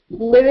she's just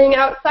living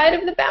outside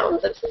of the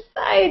bounds of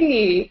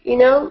society, you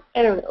know?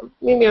 I don't know.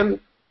 Maybe I'm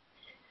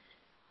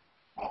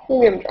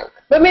drunk.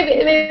 But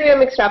maybe I'm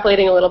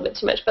extrapolating a little bit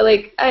too much. But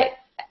like I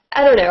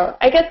don't know.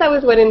 I guess that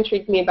was what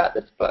intrigued me about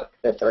this book,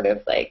 the sort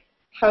of like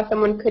how a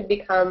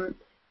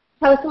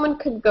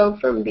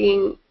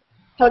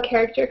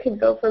character could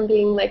go from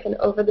being like an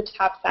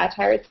over-the-top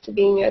satirist to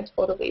being a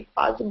totally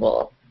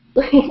plausible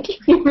like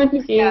human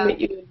being that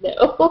you would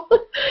know.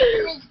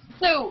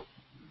 So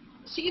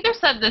she either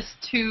said this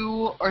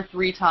 2 or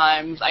 3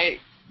 times,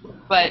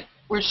 but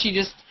where she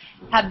just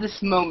had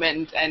this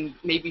moment and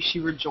maybe she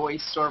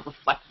rejoiced or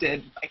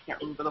reflected, I can't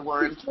remember the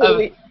words,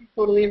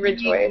 totally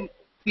rejoiced.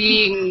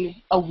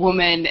 Being a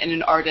woman and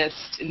an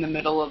artist in the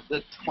middle of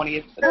the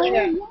 20th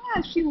century. Oh,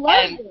 yeah, she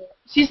loves it.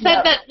 She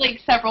said that like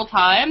several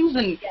times,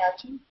 and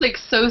she was like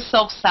so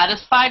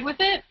self-satisfied with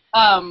it.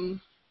 And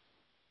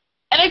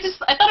I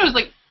thought it was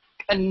like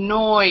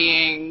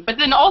annoying, but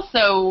then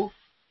also,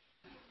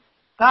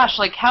 gosh,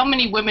 like how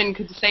many women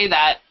could say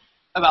that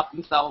about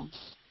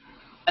themselves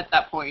at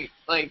that point,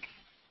 like,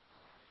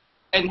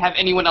 and have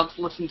anyone else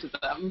listen to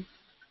them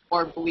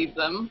or believe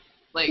them.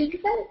 Like,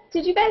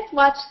 did you guys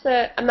watch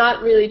the? I'm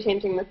not really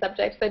changing the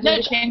subject, but no, did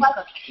you guys change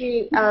watch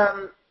the?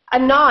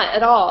 I'm not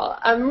at all.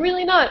 I'm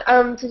really not.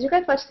 Did you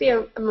guys watch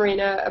the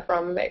Marina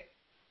Abramovic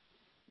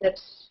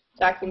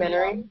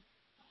documentary?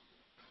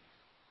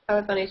 That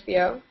was on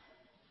HBO.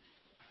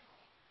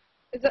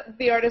 Is that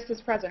The Artist is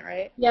Present,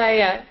 right? Yeah,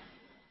 yeah.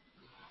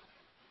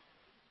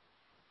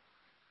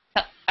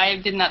 I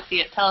did not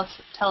see it. Tell us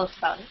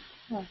about it.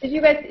 Did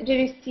you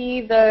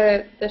see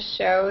the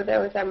show that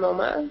was at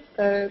MoMA?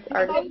 The I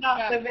artist? did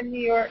not live in New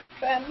York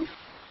then.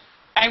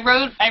 I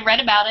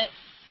read about it.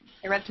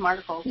 I read some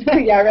articles.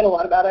 Yeah, I read a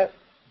lot about it.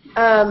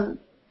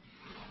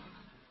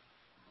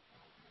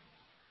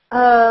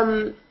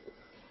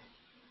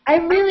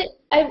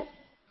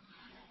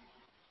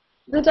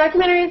 The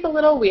documentary is a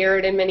little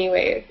weird in many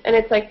ways, and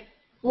it's like,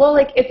 well,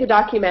 like it's a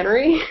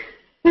documentary.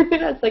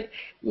 It has like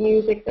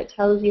music that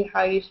tells you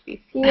how you should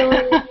be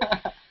feeling.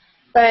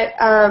 But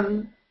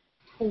I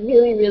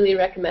really, really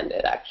recommend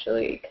it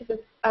actually,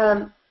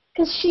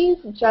 because she's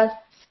just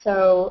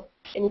so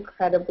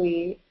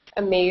incredibly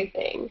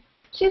amazing.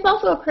 She's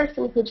also a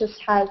person who just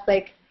has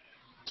like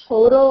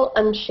total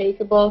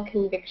unshakable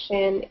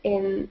conviction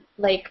in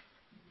like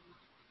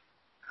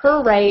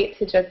her right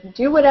to just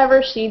do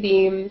whatever she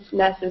deems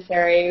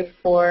necessary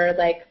for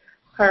like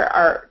her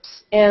art.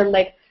 And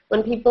like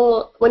when you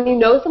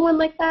know someone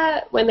like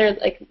that, when they're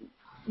like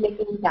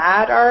making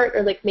bad art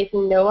or like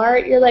making no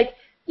art, you're like,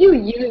 you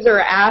user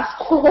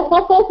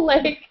asshole.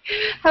 Like,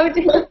 how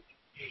dare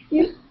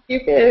you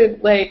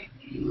stupid, like,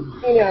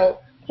 you know,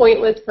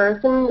 pointless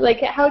person.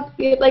 Like, how,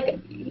 like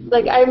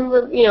I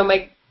remember, you know,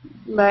 my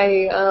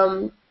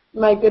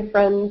good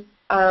friend's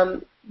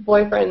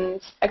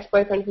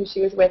ex-boyfriend who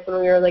she was with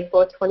when we were like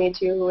both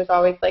 22, who was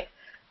always like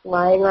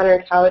lying on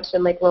her couch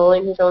and like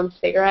rolling his own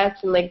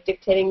cigarettes and like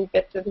dictating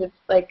bits of his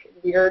like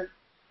weird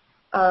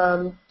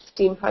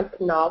steampunk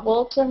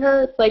novel to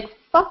her. It's like,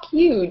 fuck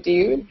you,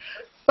 dude.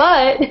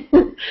 But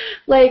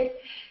like,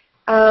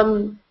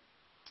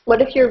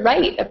 what if you're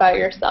right about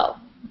yourself?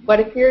 What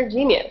if you're a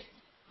genius?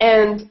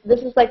 And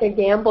this is like a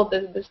gamble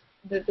that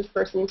this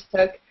person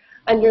took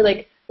under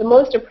like the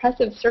most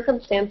oppressive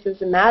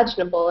circumstances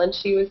imaginable, and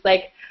she was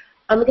like,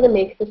 I'm going to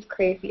make this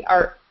crazy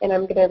art, and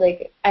I'm going to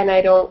like, and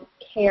I don't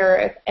care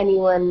if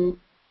anyone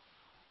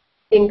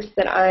thinks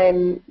that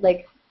I'm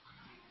like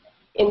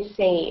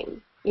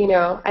insane, you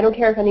know, I don't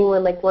care if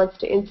anyone like wants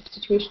to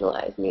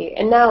institutionalize me.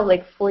 And now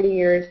like 40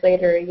 years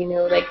later, you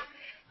know, like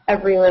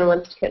everyone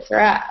wants to kiss her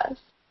ass.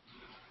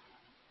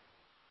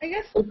 I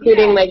guess,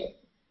 including like,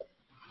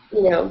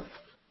 you know,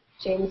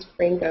 James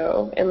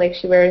Franco, and like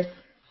she wears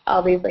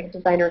all these like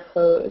designer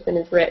clothes and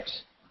is rich,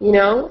 you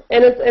know,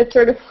 and it's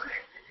sort of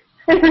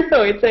I don't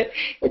know,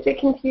 it's a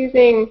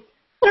confusing.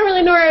 I don't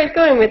really know where I was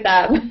going with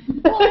that. Well,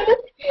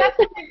 that's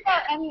the thing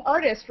about any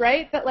artist,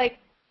 right? That like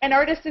an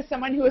artist is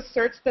someone who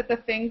asserts that the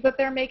things that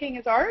they're making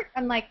is art,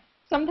 and like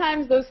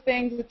sometimes those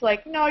things it's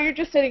like, no, you're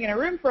just sitting in a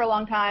room for a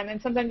long time,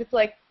 and sometimes it's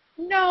like,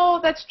 no,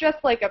 that's just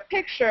like a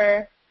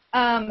picture,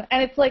 and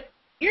it's like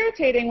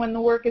irritating when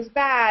the work is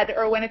bad,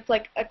 or when it's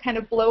like a kind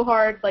of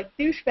blowhard like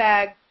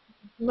douchebag,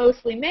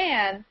 mostly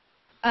man.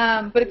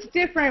 But it's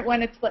different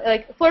when it's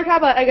like Fleur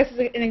Taba, I guess, is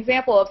an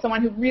example of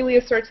someone who really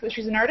asserts that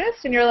she's an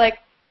artist, and you're like,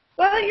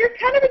 well, you're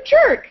kind of a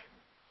jerk.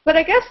 But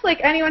I guess like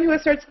anyone who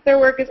asserts that their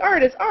work is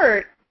art,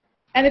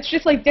 and it's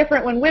just like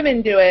different when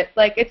women do it.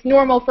 Like it's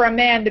normal for a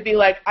man to be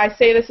like, I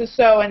say this is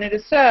so, and it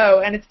is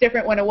so, and it's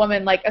different when a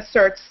woman like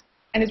asserts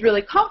and is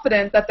really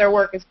confident that their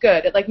work is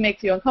good. It like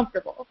makes you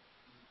uncomfortable.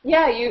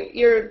 Yeah,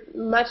 you're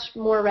much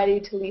more ready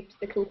to leap to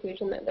the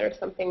conclusion that there's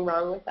something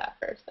wrong with that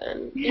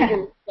person. Yeah.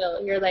 Even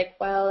still, you're like,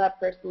 well, that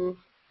person,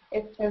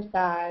 it's so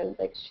sad.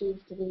 Like, she's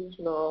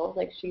delusional.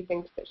 Like, she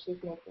thinks that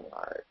she's making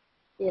art,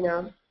 you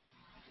know?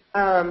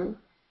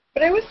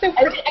 But I was so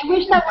I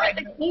wish that weren't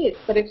the case,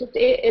 but it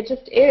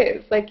just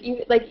is. Like,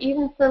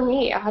 even for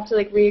me, I have to,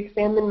 like,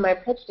 re-examine my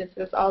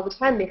prejudices all the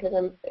time because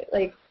I'm,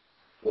 like,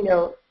 you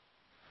know,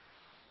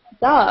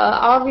 duh,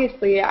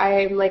 obviously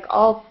I'm like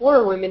all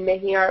for women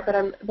making art, but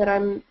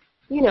I'm,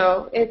 you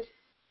know, it's,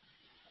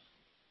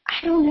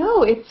 I don't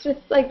know, it's just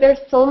like there's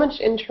so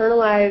much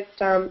internalized,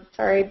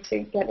 sorry to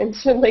get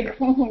into like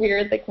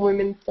weird like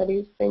women's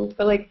studies things,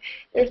 but like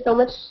there's so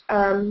much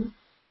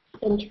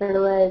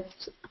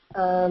internalized,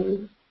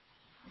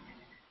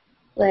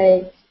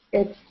 like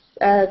it's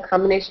a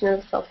combination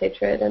of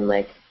self-hatred and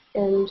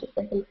just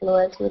like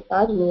internalized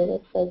misogyny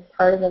that's like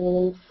part of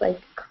everyone's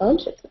like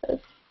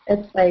consciousness.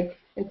 It's like,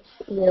 it's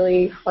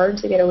really hard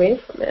to get away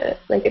from it.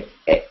 Like,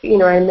 you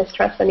know, I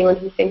mistrust anyone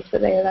who thinks that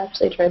they have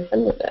actually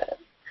transcended it.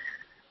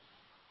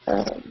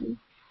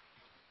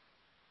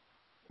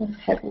 That's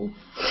heavy.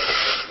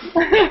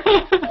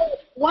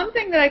 One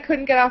thing that I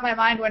couldn't get off my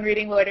mind when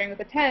reading Loitering with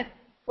Intent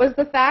was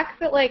the fact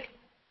that, like,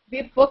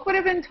 the book would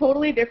have been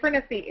totally different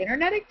if the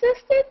internet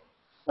existed.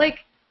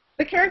 Like,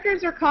 the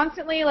characters are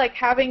constantly, like,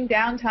 having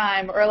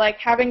downtime or, like,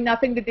 having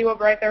nothing to do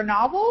but write their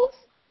novels.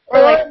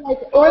 Or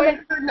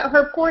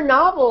her poor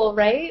novel,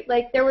 right?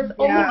 Like there was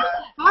only one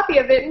copy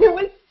of it and it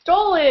was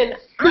stolen.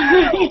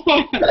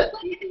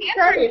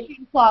 Sorry.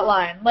 Plot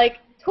line, like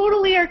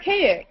totally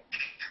archaic.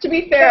 To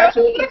be fair,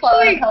 actually, it's a plot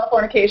line of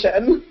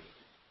Californication.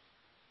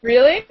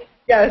 Really?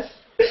 Yes.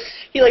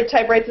 He like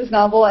typewrites his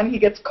novel and he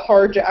gets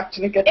carjacked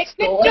and it gets It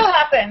could stolen. still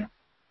happen.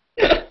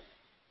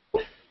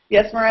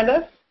 Yes,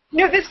 Miranda?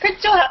 No, this could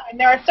still happen.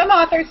 There are some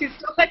authors who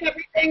still type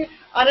everything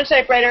on a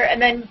typewriter,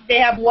 and then they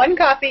have one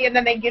copy, and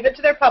then they give it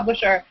to their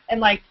publisher,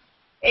 and, like,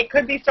 it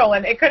could be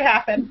stolen. It could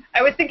happen.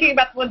 I was thinking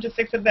about the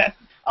logistics of this.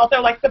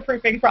 Also, like, the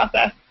proofing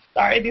process.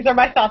 Sorry, these are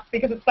my thoughts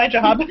because it's my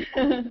job.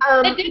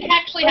 It did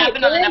actually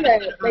happen on an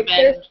episode of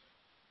Revenge.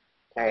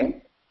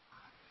 Sorry?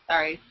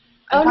 Sorry.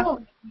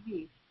 Oh,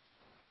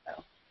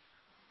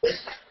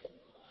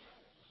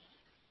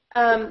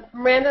 no.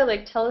 Miranda,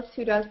 like, tell us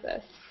who does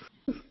this.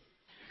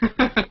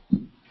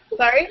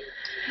 Sorry?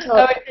 Oh,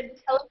 I said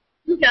tell us.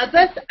 Who does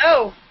this?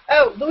 Oh,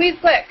 Louise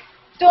Glick.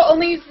 Still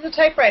only uses a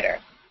typewriter.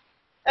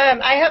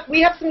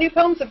 We have some new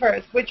poems of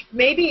hers, which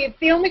maybe it's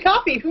the only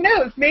copy. Who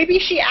knows? Maybe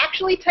she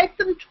actually typed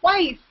them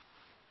twice,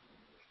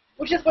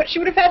 which is what she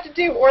would have had to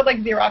do, or like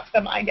Xerox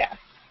them, I guess.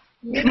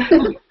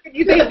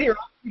 Use a Xerox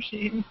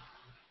machine.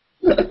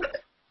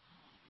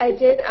 I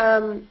did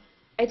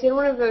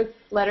one of those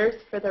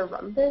letters for the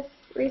Rumpus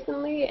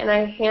recently, and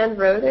I hand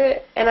wrote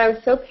it, and I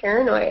was so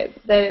paranoid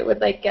that it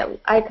would like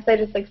because I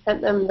just like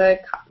sent them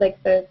the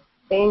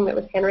thing that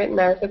was handwritten.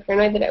 I was so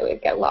paranoid that it would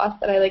get lost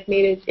that I like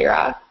made a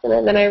Xerox,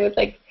 and then I was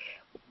like,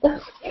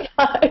 what the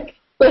fuck?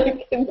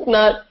 Like it's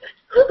not.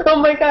 Oh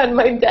my god,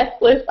 my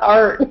deathless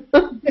art.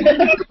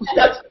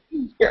 That's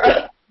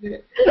Xerox.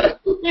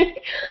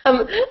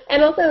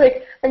 And also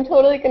like I'm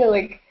totally gonna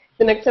like.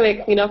 The next time I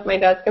clean off my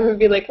desk, I'm gonna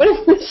be like, "What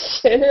is this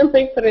shit?" and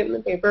like put it in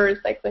the paper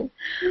recycling.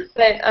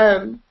 But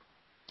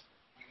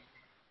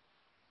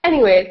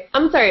anyways,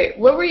 I'm sorry.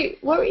 What were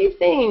you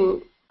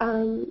saying?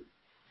 I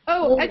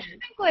just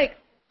think like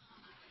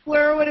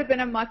Fleur would have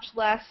been a much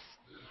less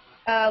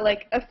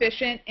like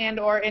efficient and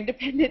or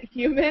independent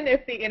human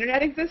if the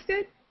internet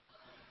existed.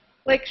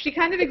 Like she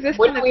kind of existed.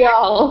 Wouldn't we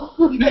all?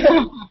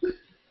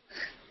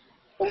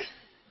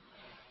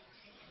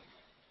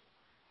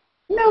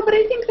 No, but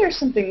I think there's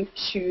something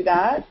to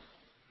that.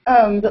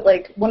 That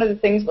like one of the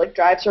things that like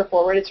drives her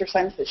forward is her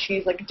sense that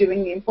she's like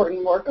doing the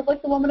important work of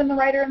like the woman and the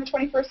writer in the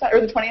 21st or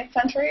the 20th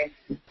century.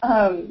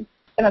 And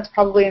that's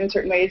probably in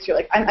certain ways you're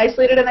like I'm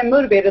isolated and I'm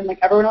motivated and like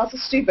everyone else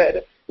is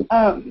stupid.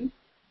 Well,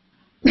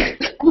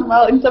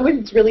 in some ways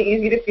it's really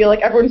easy to feel like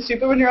everyone's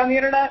stupid when you're on the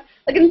internet.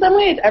 Like in some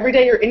ways every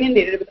day you're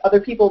inundated with other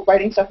people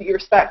writing stuff that you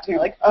respect and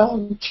you're like,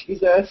 oh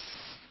Jesus.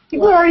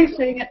 People are already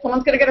saying it.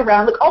 Someone's going to get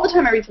around. Like, all the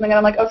time I read something, and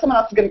I'm like, oh, someone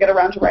else is going to get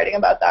around to writing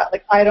about that.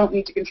 Like, I don't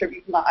need to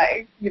contribute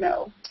my,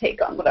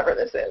 take on whatever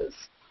this is.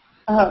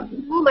 Oh,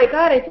 my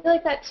God, I feel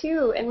like that,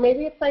 too. And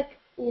maybe it's like,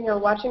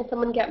 watching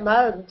someone get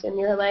mugged, and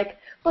you're like,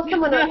 well,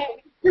 someone else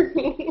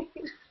intervenes.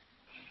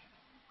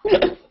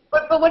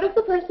 But what if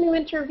the person who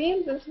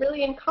intervenes is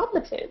really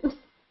incompetent?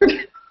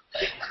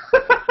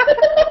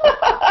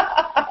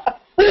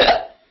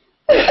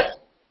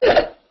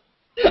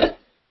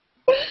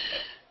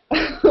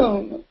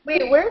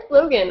 Wait, where's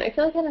Logan? I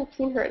feel like I haven't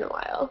seen her in a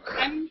while.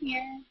 I'm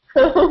here.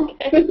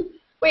 Okay.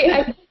 Wait,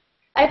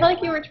 I felt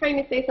like you were trying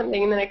to say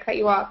something and then I cut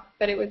you off,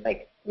 but it was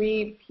like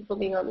 3 people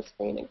being on the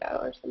screen ago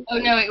or something. Oh,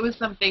 no, it was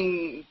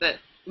something that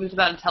was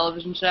about a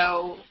television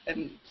show,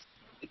 and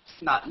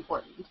it's not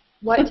important.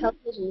 What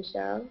television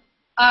show?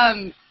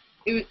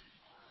 It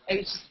was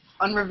just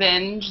on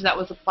Revenge. That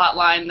was a plot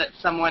line that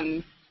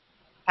someone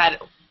had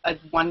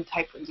one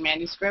typewritten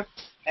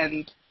manuscript,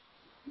 and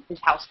his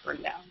house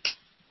burned down.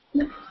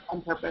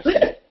 On purpose,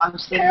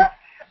 honestly.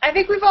 I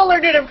think we've all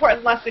learned an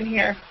important lesson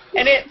here,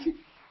 and it's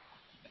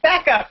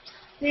backups.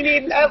 You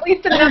need at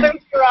least another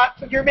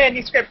Xerox of your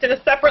manuscript in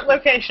a separate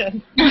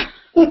location.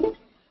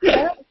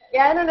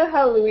 I don't know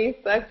how Louise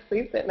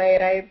sleeps at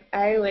night.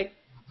 I like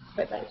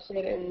put that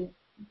shit in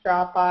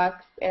Dropbox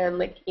and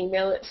like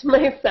email it to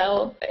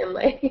myself and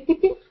like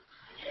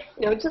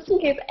just in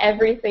case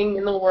everything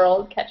in the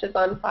world catches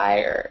on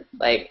fire.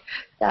 Like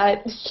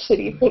that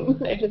shitty thing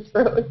that I just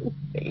wrote in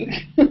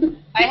space.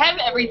 I have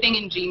everything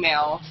in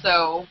Gmail,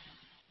 so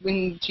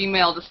when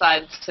Gmail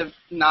decides to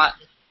not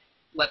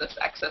let us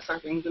access our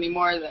things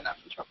anymore, then I'm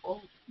in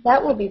trouble.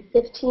 That will be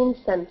 15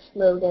 cents,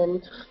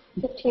 Logan.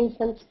 15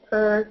 cents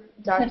per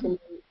document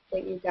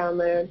that you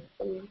download.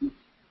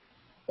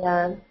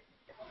 Yeah.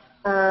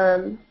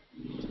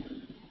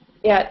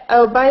 Yeah.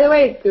 Oh, by the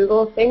way,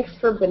 Google, thanks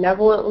for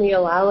benevolently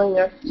allowing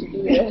us to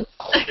do this.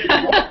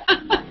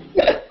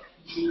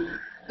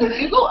 Does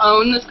Google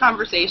own this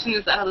conversation?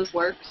 Is that how this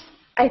works?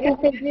 I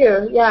think they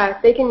do. Yeah,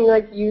 they can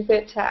like use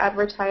it to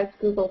advertise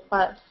Google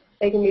Plus.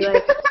 They can be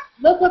like,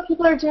 look what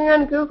people are doing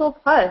on Google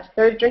Plus.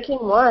 They're drinking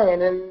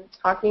wine and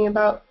talking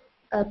about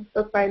a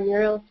book by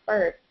Muriel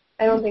Spark.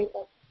 I don't think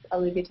I'll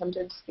really be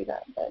tempted to do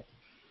that, but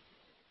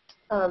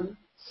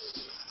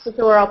so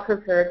we're all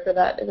prepared for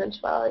that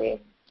eventuality.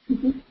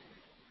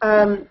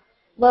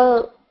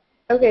 Well,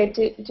 okay.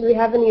 Do we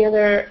have any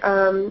other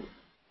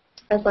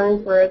as long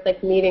as we're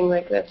like meeting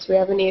like this, do we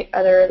have any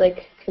other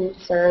like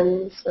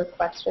concerns or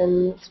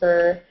questions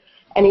or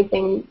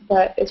anything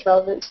that is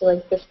relevant to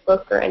like this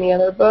book or any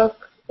other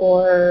book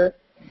or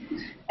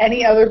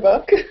Any other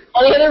book?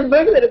 any other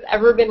book that has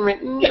ever been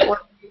written or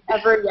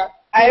ever yet?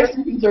 I have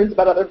some concerns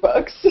about other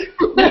books.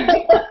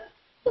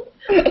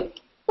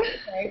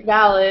 Okay,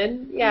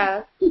 valid,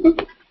 yeah.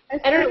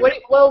 I don't know.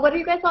 What are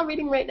you guys all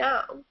reading right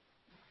now?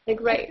 Like,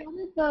 I right.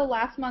 started the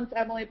last month's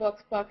Emily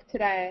Books book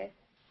today.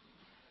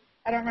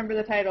 I don't remember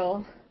the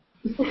title.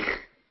 The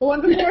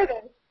one before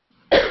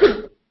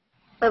this.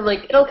 I'm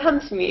like, it'll come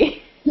to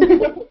me.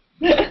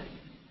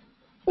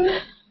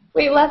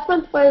 Wait, last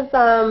month was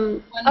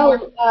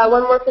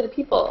One More for the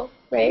People,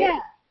 right?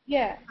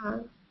 Yeah.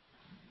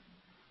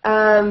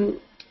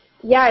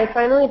 Yeah, I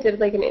finally did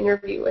like an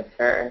interview with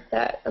her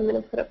that I'm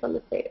gonna put up on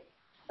the site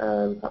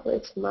probably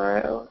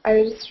tomorrow. I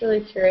was just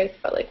really curious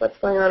about like what's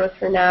going on with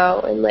her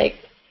now and like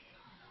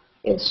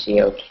is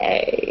she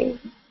okay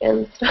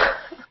and stuff.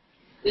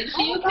 Is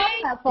she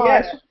okay? That far.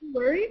 Yeah. Should you be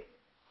worried?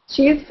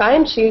 She's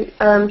fine.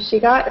 She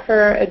got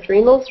her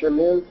adrenals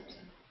removed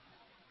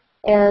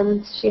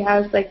and she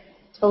has like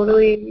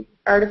totally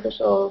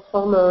artificial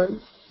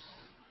hormones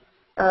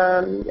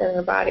in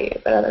her body,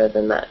 but other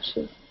than that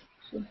she's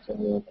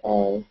doing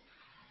okay.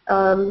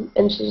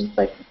 And she just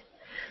like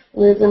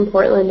lives in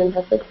Portland and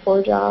has like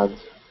 4 jobs.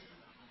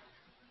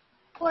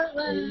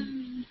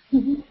 Portland.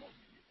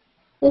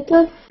 It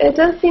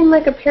does seem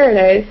like a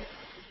paradise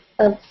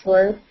of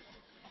sorts.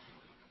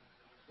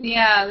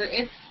 Yeah,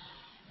 it's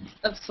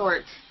of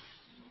sorts.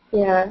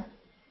 Yeah.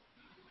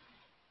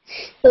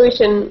 So we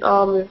shouldn't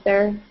all move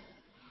there.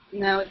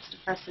 No, it's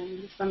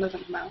depressing. The sun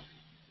doesn't come out.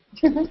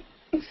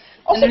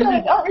 Also,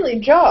 not really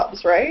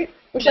jobs, right?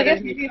 Which I Yeah,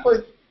 guess maybe if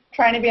we're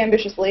trying to be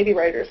ambitious lady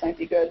writers might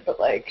be good, but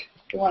like,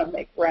 if you want to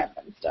make rent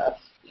and stuff,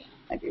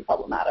 might be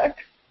problematic.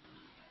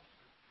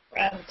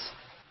 Rent.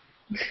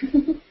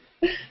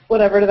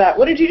 Whatever to that.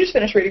 What did you just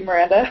finish reading,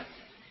 Miranda?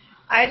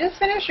 I just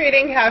finished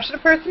reading How Should a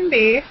Person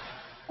Be?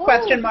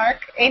 Question mark.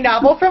 A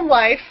novel from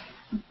life.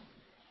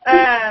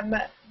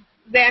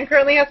 Zan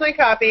currently has my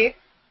copy.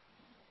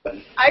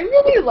 I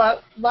really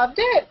loved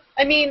it.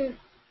 I mean,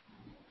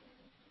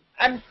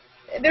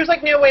 there's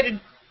like no way to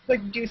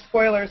like do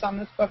spoilers on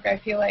this book, I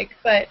feel like,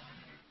 but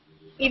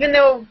even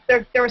though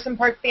there were some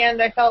parts at the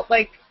end I felt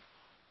like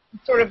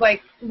sort of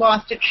like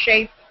lost its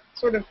shape,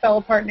 sort of fell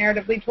apart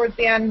narratively towards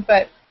the end,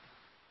 but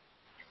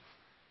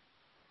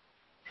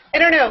I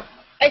don't know.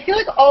 I feel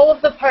like all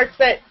of the parts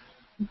that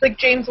like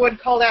James Wood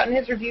called out in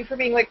his review for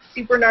being like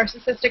super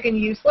narcissistic and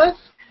useless,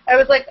 I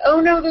was like,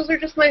 oh no, those are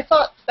just my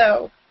thoughts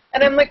though.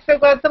 And I'm like so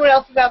glad someone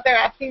else is out there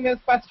asking those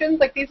questions.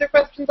 Like these are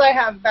questions I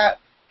have about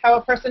how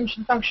a person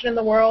should function in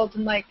the world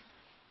and like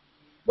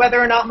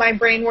whether or not my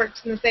brain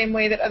works in the same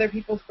way that other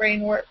people's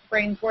brains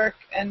work.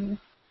 And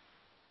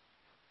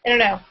I don't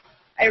know.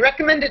 I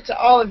recommend it to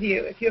all of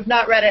you if you have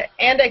not read it,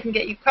 and I can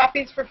get you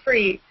copies for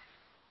free.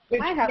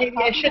 Which I have maybe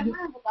a I shouldn't.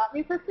 got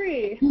me for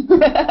free.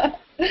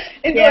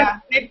 Yeah,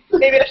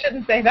 maybe I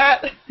shouldn't say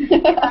that.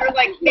 Or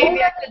like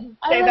maybe I shouldn't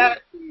say that.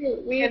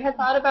 We had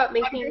thought about On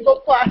making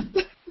Google Plus.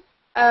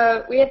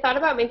 we had thought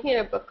about making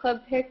it a book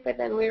club pick, but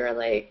then we were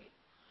like,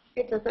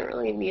 it doesn't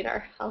really need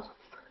our help.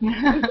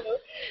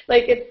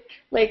 Like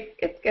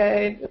it's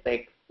good.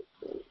 Like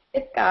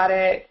it's got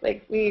it.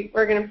 Like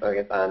we're gonna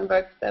focus on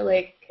books that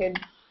like could.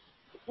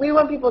 We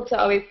want people to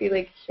always be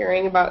like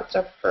hearing about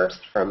stuff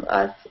first from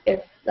us,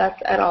 if that's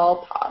at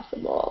all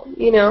possible,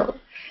 you know.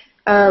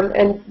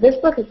 And this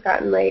book has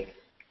gotten like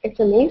it's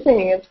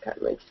amazing. It's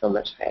gotten like so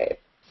much hype.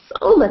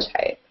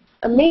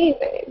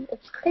 Amazing.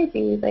 It's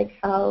crazy like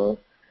how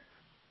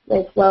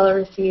like well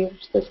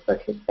received this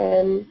book has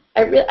been.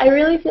 I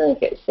really feel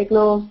like it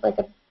signals like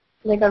a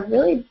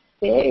really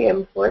big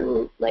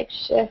important like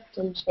shift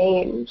and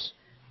change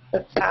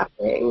that's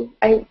happening.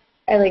 I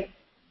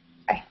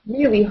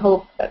really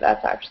hope that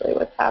that's actually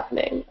what's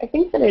happening. I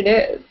think that it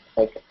is.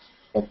 Like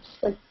it's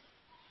like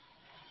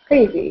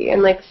crazy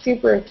and like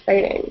super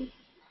exciting.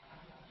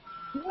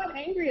 You got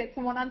angry at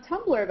someone on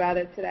Tumblr about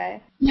it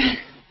today.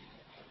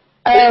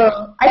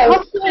 I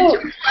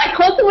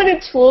called someone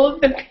a tool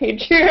of the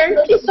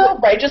patriarchy. So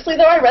righteously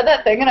though, I read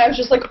that thing and I was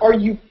just like, are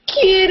you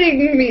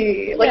kidding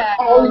me? Like,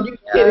 are you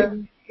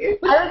kidding me?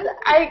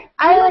 I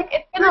like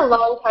it's been a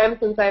long time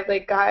since I've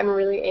like gotten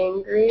really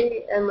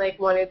angry and like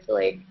wanted to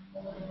like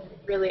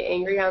really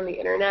angry on the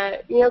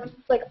internet, you know, because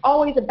it's like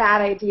always a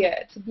bad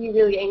idea to be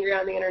really angry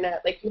on the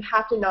internet. Like you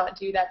have to not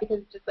do that because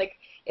it's just like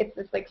it's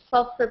this like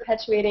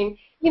self-perpetuating,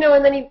 you know,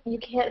 and then you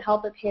can't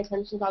help but pay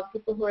attention to all the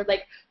people who are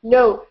like,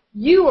 no,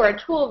 you are a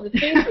tool of the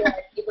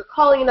patriarchy, but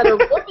calling another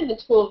woman a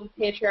tool of the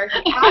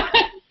patriarchy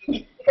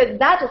because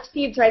that just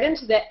feeds right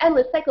into the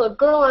endless cycle of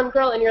girl on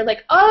girl, and you're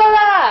like,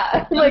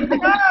 oh, like,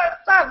 no,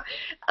 stop.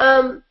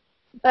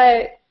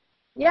 But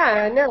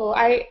yeah, no,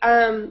 I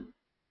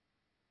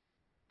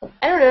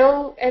don't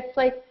know. It's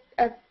like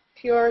a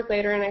few hours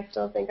later, and I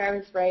still think I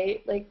was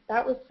right. Like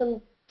that was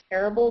some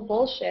terrible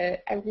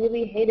bullshit. I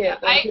really hate it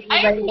when people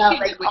write about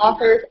like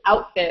authors'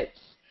 outfits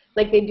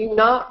Like, they do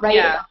not write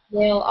about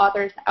male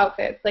authors'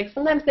 outfits. Like,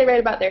 sometimes they write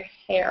about their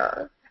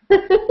hair.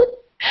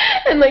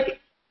 And, like,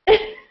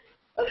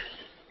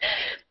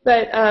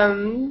 but,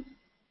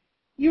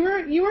 You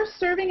were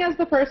serving as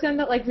the person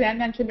that, like, Zan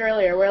mentioned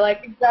earlier, where,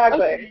 like,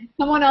 Exactly. Okay,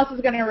 someone else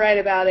is going to write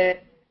about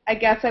it. I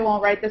guess I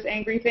won't write this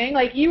angry thing.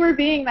 Like, you were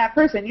being that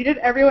person. You did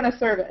everyone a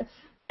service.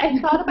 I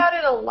thought about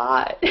it a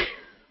lot.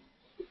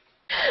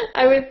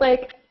 I was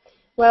like,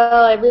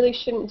 well, I really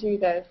shouldn't do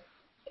this.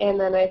 And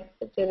then I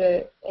did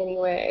it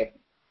anyway.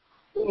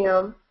 You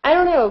know, I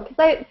don't know, because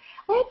I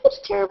had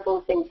such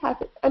terrible things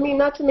happen. I mean,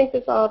 not to make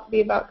this all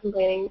be about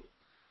complaining.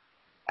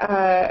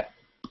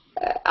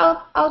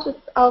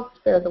 I'll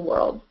spare the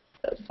world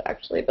this,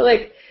 actually, but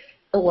like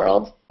the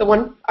world,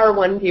 our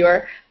one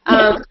viewer.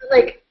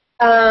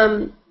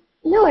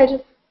 No, I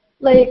just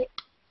like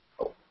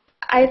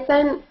I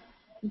sent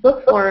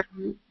book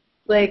form,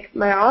 like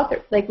my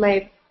author, like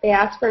they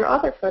asked for an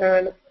author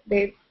photo,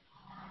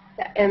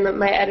 and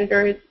my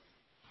editor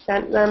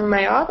sent them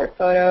my author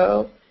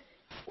photo,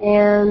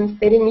 and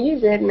they didn't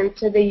use it, and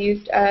instead they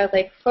used a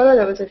photo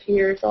that was a few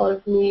years old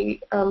of me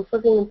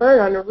flipping the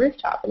bird on a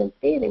rooftop in a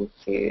bathing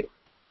suit,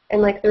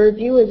 and like the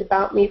review was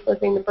about me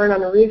flipping the bird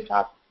on a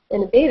rooftop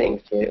in a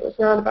bathing suit. It was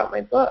not about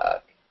my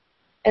book,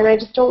 and I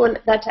just don't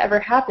want that to ever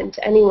happen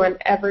to anyone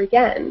ever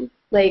again.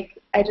 Like,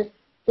 I just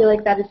feel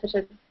like that is such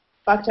a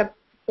fucked up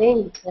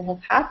thing to have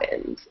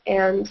happened,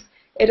 and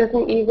it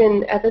doesn't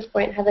even at this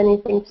point have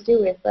anything to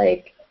do with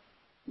like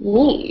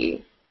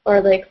me or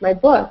like my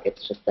book.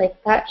 It's just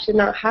like that should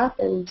not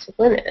happen to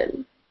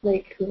women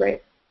like who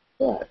write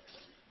books.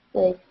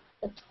 Like,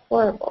 that's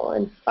horrible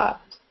and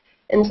fucked.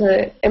 And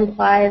to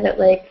imply that,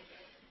 like,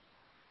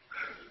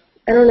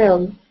 I don't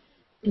know,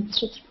 it's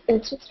just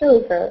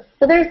really gross.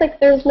 But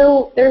there's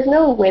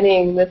no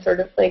winning this sort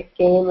of like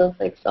game of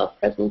like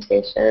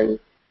self-presentation.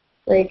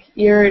 Like,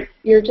 you're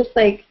just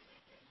like,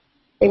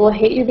 they will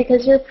hate you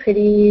because you're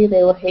pretty,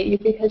 they will hate you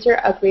because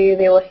you're ugly,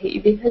 they will hate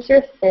you because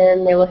you're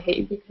thin, they will hate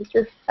you because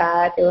you're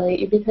fat, they will hate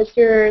you because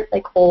you're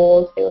like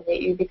old, they will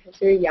hate you because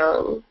you're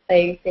young,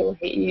 like they will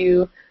hate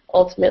you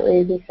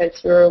ultimately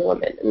because you're a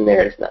woman, and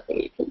there's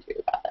nothing you can do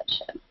about that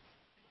shit.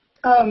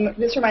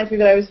 This reminds me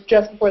that I was,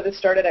 just before this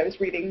started, I was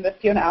reading the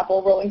Fiona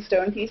Apple Rolling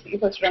Stone piece that you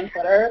posted on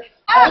Twitter.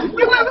 I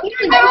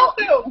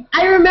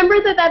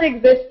remember that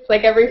exists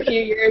like every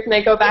few years, and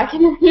I go back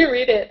and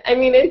reread it. I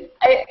mean,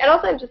 and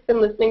also I've just been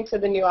listening to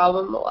the new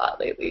album a lot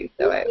lately,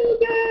 so I. So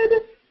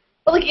good.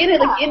 But like in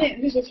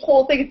it, there's this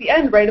whole thing at the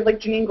end, right? Of like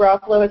Janine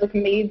Garofalo has like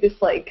made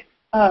this like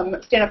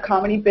stand-up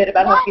comedy bit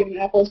about how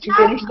Fiona Apple is too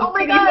big. Oh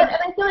my god! And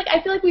I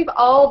feel like we've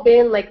all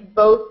been like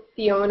both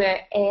Fiona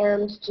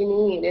and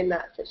Janine in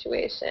that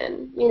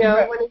situation. You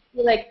know, when it's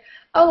like,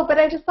 oh, but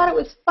I just thought it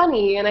was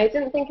funny, and I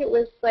didn't think it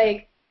was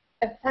like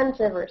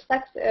offensive or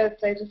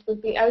sexist.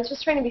 I was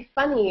just trying to be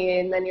funny,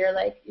 and then you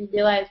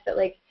realize that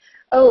like,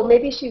 oh,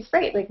 maybe she's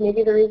right. Like,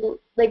 maybe the reason,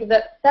 like,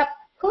 that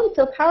quote is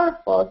so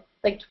powerful.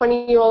 Like,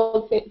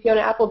 20-year-old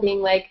Fiona Apple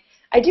being like,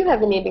 I do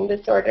have an eating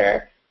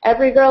disorder.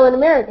 Every girl in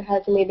America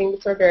has an eating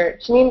disorder.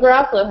 Janine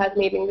Garofalo has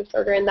an eating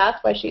disorder, and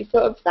that's why she's so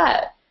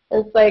upset.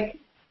 And it's like,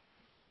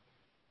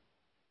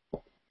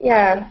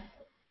 yeah,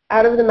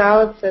 out of the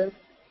mouths of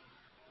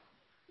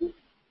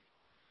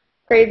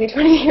crazy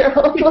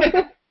 20-year-olds.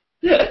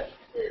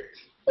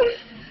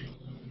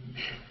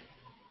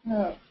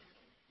 Oh.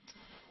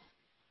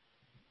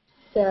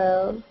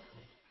 So,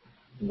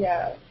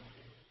 Yeah.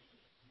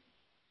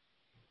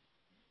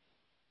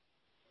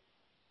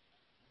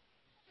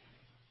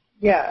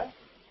 Yeah.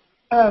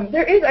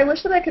 There is, I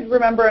wish that I could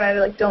remember, and I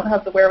like don't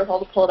have the wherewithal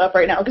to pull it up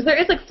right now, because there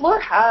is, like, Fleur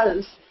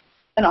has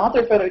an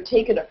author photo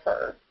taken of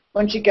her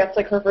when she gets,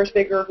 like, her first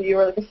big review,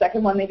 or, like, a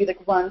second one, maybe, like,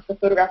 runs the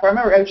photographer. I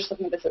remember I was just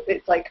looking at this,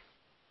 it's, like,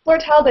 Fleur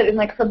Talbot in,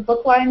 like, her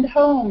book-lined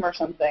home or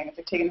something. It's,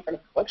 like, taken in front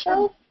of a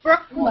bookshelf. Her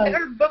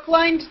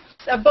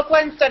a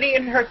book-lined study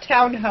in her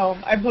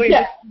townhome, I believe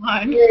is the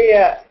line.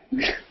 Yeah.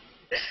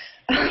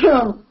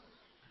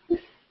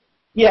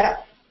 Yeah.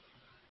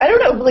 I don't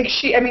know, like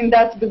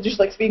that's just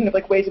like speaking of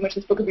like ways in which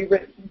this book could be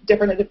written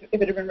different if it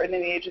had been written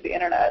in the age of the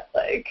internet.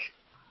 Like,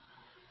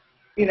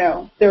 you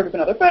know, there would have been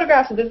other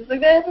photographs of this,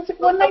 like that. It's like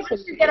one nice.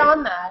 Someone should get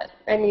on that.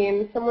 I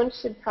mean, someone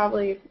should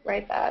probably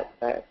write that.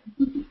 But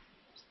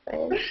just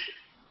saying.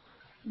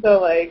 The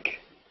like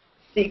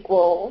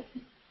sequel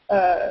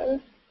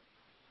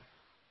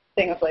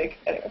thing of like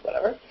anyway,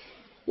 whatever.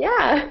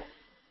 Yeah.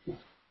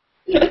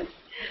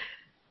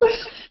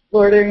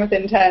 Loitering with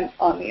intent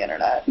on the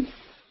internet.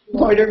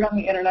 Loitering on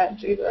the internet,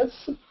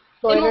 Jesus.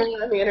 Loitering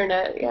on the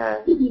internet, yeah.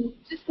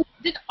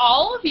 Did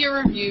all of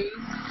your reviews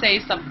say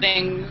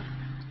something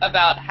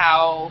about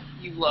how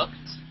you looked?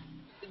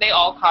 Did they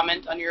all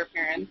comment on your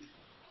appearance?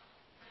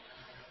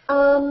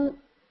 The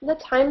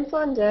Times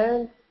one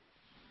did.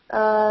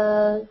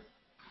 The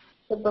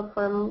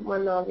Bookworm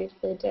one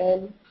obviously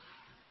did.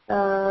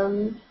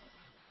 I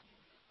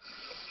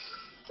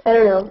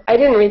don't know. I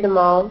didn't read them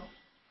all.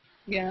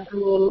 Yeah. I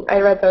mean,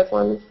 I read both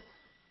ones.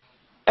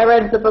 I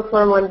read the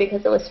Bookworm one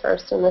because it was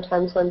first, and the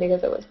Times one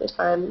because it was the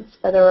Times.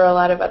 But there were a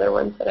lot of other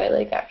ones that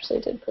I actually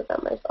did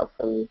prevent myself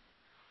from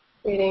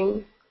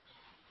reading.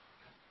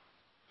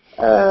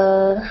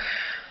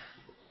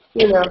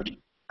 You know,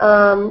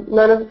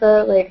 none of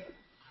the like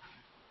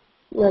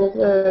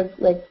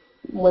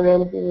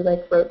women who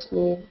like wrote to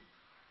me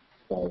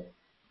like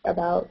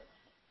about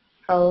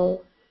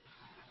how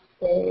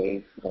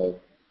they like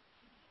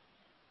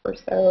were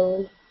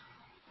so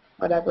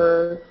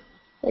whatever,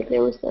 like they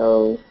were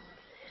so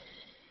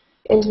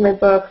into my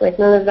book, like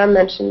none of them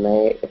mentioned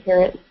my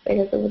appearance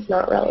because it was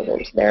not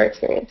relevant to their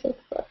experience of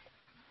the book.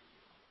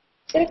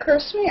 It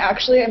occurs to me,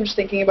 actually, I'm just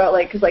thinking about,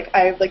 like, because, like,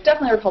 I've, like,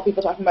 definitely recall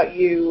people talking about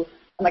you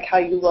and, like, how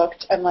you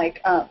looked and,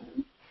 like,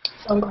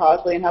 Sloane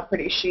Crosley and how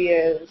pretty she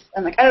is.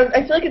 And, like, I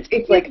feel like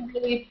it's like...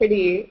 really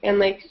pretty, and,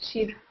 like,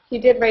 she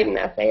did write an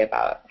essay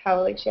about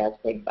how, like, she has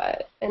a big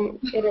butt, and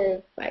it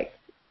is, like,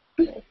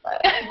 nice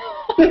butt.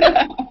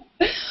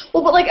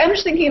 Well, but, like, I'm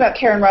just thinking about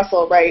Karen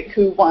Russell, right,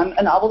 who won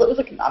a novel that was,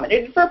 like,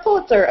 nominated for a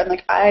Pulitzer. And,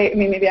 like, I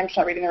mean, maybe I'm just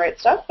not reading the right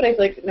stuff, but I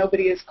feel like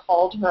nobody has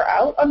called her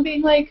out on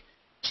being, like,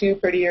 too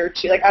pretty or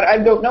too, like, I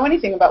don't know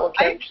anything about what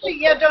Karen... I actually,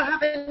 don't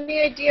have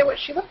any idea what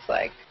she looks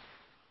like.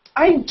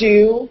 I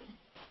do,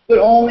 but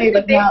only,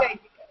 like, not... Right,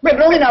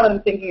 but only now that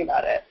I'm thinking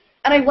about it.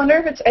 And I wonder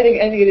if it's, I think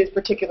it is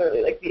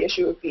particularly, like, the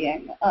issue of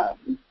being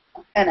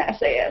an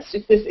essayist.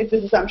 It's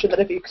this assumption that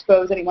if you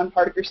expose any one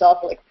part of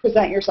yourself or, like,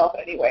 present yourself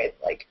in any way,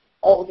 like,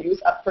 all of you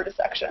is up for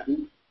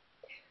dissection.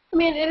 I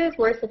mean, it is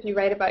worse if you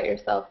write about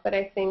yourself, but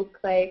I think,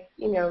 like,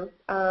 you know,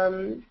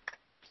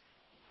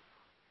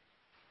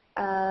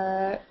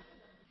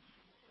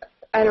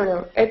 I don't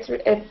know. It's.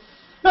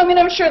 No, I mean,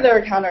 I'm sure there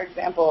are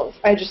counterexamples.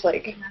 I just,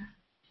 like,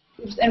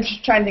 I'm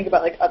just trying to think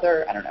about, like,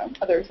 other, I don't know,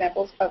 other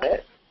examples of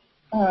it.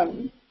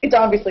 It's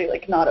obviously,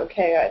 like, not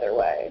okay either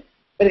way.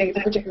 But I think it's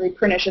a particularly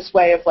pernicious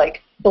way of,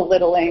 like,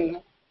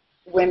 belittling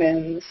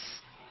women's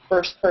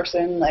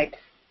first-person, like,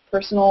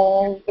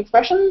 personal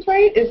expressions,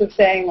 right? Is of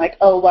saying, like,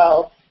 oh,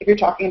 well, if you're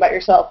talking about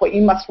yourself, what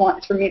you must want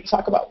is for me to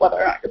talk about whether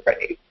or not you're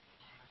pretty.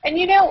 And,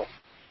 you know,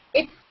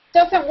 it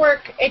doesn't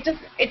work.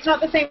 It's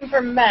not the same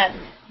for men.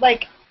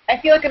 Like, I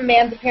feel like a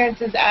man's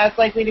appearance is as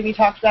likely to be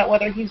talked about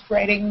whether he's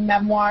writing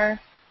memoir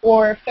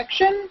or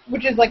fiction,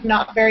 which is, like,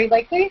 not very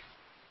likely.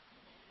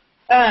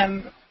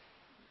 I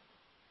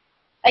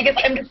guess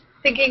I'm just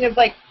thinking of,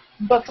 like,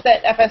 books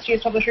that FSG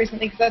has published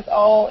recently because that's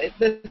all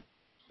that's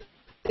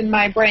in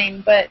my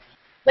brain. But,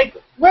 like,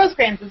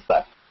 Rosecrans's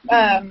book,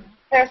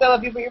 Paris, I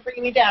Love You, But You're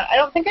Bringing Me Down, I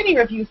don't think any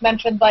reviews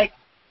mentioned, like,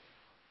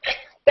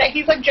 that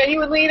he's, like,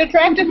 genuinely an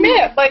attractive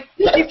man. Like,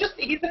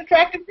 he's an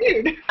attractive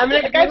dude. I'm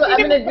gonna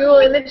Google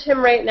image him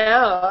right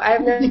now. I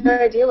have no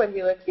idea what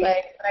he looks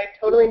like, but I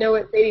totally know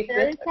what Sadie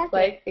Smith looks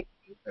like because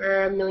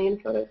there are a million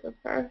photos of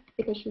her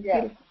because she's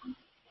beautiful.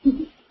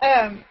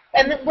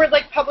 And then we're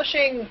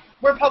publishing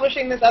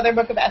this other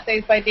book of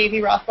essays by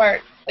Davy Rothbart,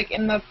 like,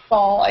 in the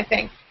fall, I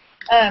think.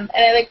 And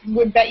I, like,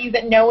 would bet you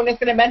that no one is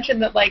going to mention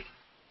that, like,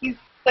 he's,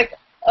 like,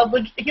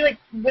 he, like,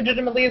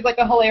 legitimately is, like,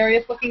 a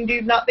hilarious looking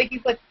dude. Not that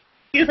he's, like,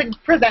 he just, like,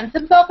 presents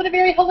himself in a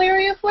very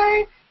hilarious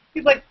way.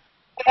 He's, like,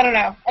 I don't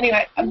know.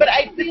 Anyway, but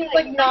this is,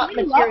 like, not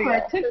material.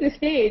 Lockhart took the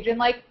stage in,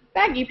 like,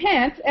 baggy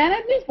pants and a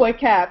newsboy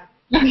cap.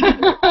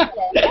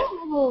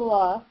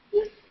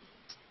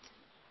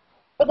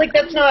 But, like,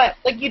 that's not,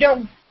 like, you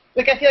don't,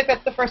 like, I feel like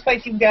that's the first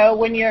place you go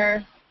when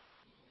you're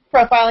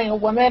profiling a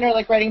woman or,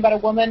 like, writing about a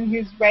woman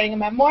who's writing a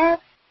memoir,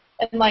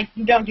 and, like,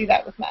 you don't do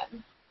that with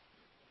men.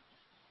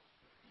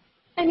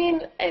 I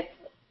mean, it's,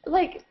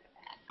 like,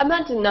 I'm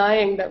not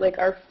denying that, like,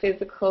 our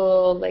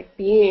physical, like,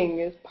 being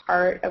is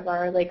part of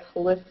our, like,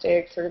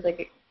 holistic sort of,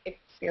 like,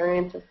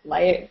 experience of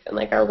life and,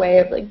 like, our way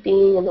of, like,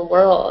 being in the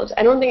world.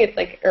 I don't think it's,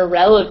 like,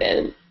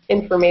 irrelevant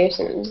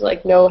information to,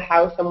 like, know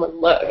how someone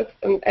looks.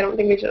 I mean, I don't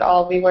think we should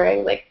all be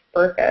wearing, like,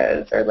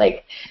 burqas or,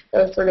 like,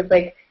 those sort of,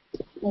 like,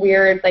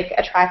 weird, like,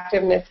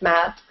 attractiveness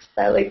masks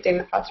that, like,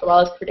 David Foster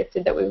Wallace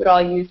predicted that we would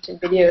all use to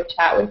video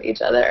chat with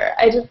each other.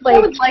 I just, like... I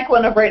would like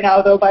one of right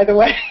now, though, by the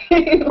way.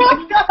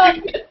 Oh,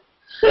 God.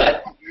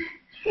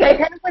 I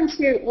kind of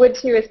would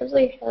too,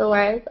 especially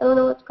hair-wise. I don't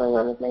know what's going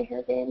on with my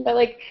hair game, but,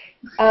 like,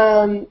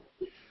 I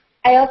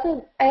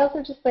also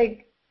just,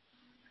 like,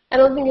 I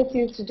don't think it's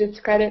used to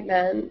discredit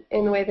men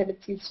in the way that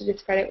it's used to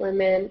discredit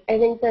women. I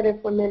think that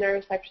if women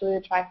are sexually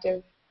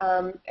attractive,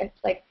 it's,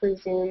 like,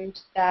 presumed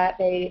that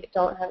they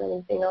don't have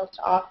anything else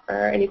to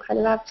offer, and you kind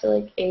of have to,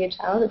 like, age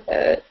out of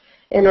it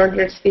in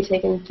order to be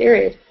taken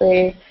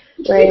seriously.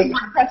 Like, it's more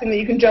depressing that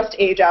you can just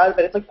age out of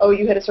it. It's like, oh,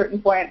 you hit a certain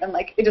point, and,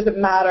 like, it doesn't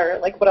matter,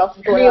 like, what else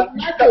is going on.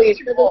 Exactly. It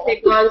doesn't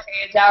take long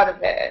to age out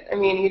of it. I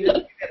mean, you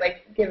just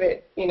give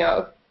it, you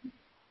know,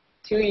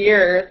 2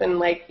 years, and,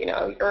 like, you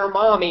know, you're a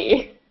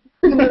mommy.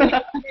 I'm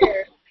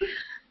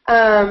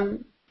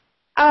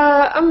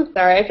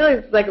sorry. I feel like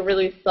it's, like, a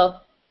really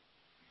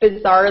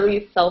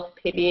bizarrely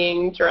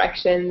self-pitying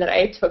direction that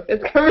I took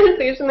this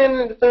conversation in, and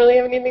it doesn't really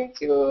have anything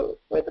to do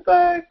with the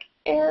book,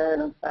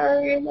 and I'm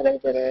sorry that I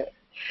did it.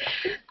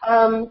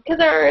 Because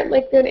there aren't,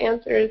 like, good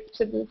answers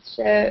to this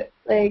shit.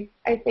 Like,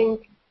 I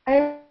think,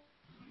 I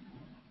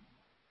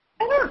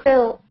don't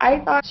know. I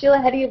thought Sheila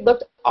Heti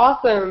looked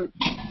awesome.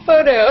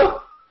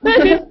 Photo.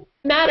 That didn't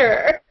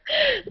matter.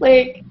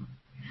 Like,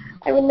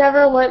 I would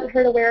never want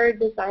her to wear a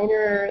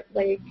designer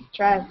like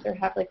dress or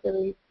have like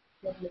really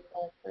good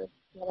makeup or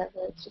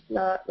whatever. It's just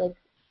not like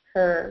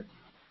her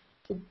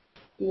to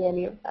be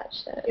any of that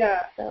shit.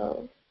 Yeah.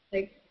 So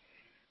like,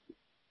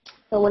 if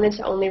I wanted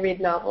to only read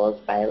novels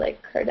by like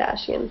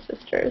Kardashian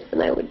sisters,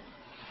 then I would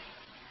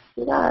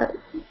do that.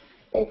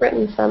 They've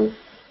written some.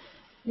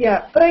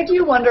 Yeah, but I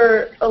do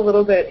wonder a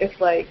little bit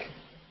if, like,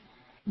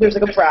 there's,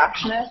 like, a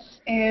brashness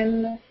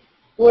in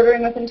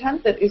Loitering with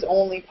Intent that is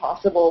only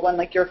possible when,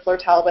 like, you're Fleur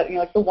Talbot and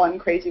you're, like, the one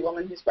crazy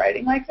woman who's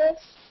writing like this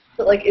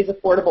that, like, is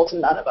affordable to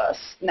none of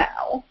us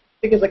now.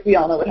 Because, like, we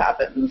all know what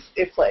happens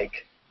if,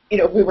 like, you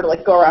know, if we were to,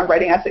 like, go around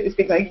writing essays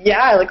being like, yeah,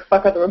 I, like,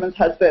 fuck other women's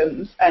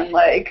husbands and,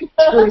 like,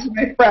 screw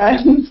my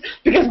friends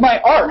because my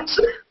art.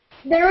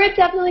 There would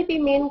definitely be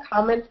mean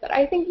comments, but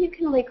I think you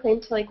can lay claim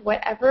to like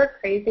whatever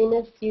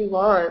craziness you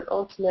want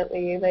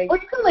ultimately. Like, or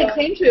you can lay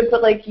claim to it,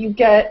 but like you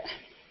get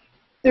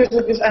there's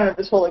like this I don't know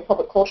this whole like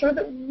public culture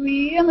that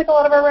we and like a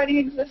lot of our writing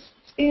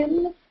exists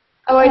in.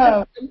 Oh,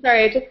 I'm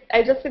sorry.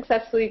 I just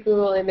successfully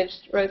Google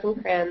imaged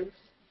Rosencrantz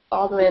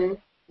Baldwin.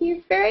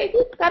 He's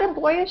got a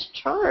boyish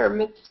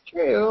charm. It's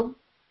true.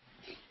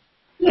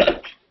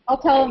 I'll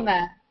tell him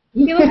that.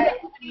 He looks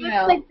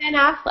like Ben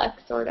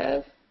Affleck, sort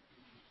of.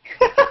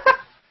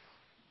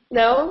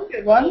 No?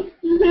 Good one.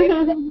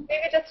 Maybe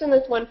just in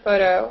this one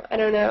photo. I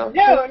don't know.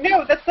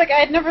 No, that's like,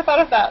 I had never thought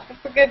of that.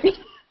 That's a good,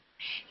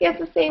 He has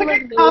the same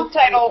it's a good comp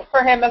title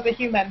for him as a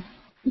human.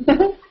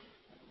 But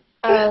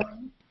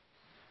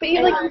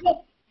you like,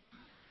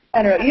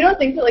 I don't know, you don't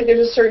think that like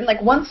there's a certain,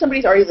 like once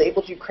somebody's already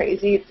labeled you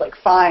crazy, it's like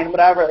fine,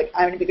 whatever, like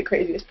I'm going to be the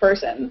craziest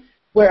person.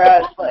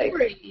 Whereas like,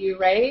 you,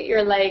 right?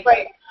 You're like,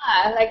 right.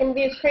 I can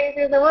be as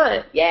crazy as I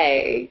want.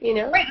 Yay, you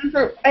know? Right, and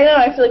I don't know,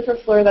 I feel like for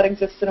Fleur that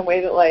exists in a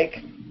way that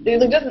like, it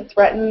like, doesn't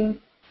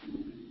threaten,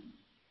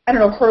 I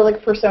don't know, her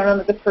like persona,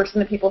 like the person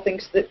that people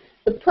think that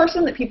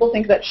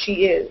she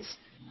is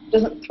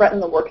doesn't threaten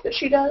the work that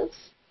she does,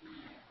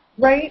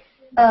 right?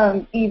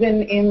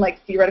 Even in like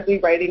theoretically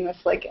writing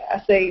this like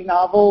essay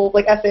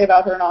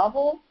about her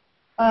novel,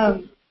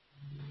 and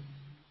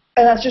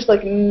that's just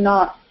like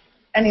not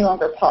any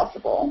longer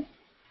possible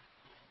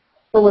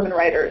for women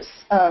writers.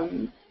 I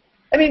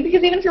mean,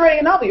 because even if you're writing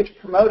a novel, you have to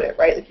promote it,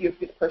 right? Like you have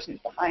to be the person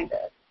who's behind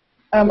it.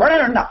 Or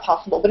not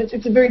possible, but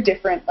it's a very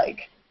different,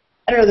 like,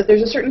 I don't know, that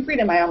there's a certain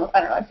freedom I don't know,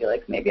 I feel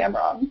like maybe I'm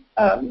wrong.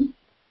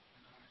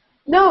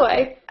 No,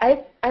 I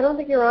don't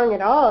think you're wrong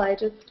at all. I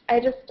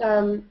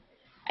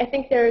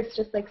think there's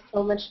just like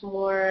so much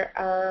more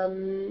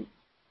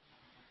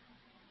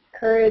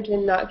courage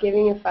in not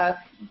giving a fuck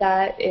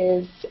that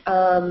is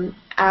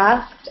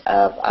asked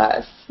of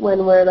us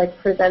when we're like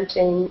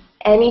presenting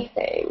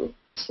anything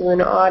to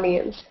an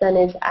audience than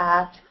is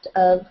asked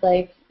of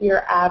like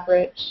your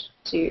average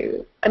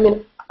Dude. I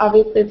mean,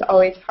 obviously it's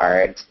always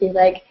hard to be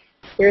like,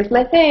 here's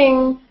my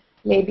thing,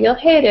 maybe you'll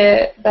hate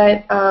it,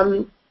 but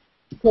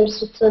there's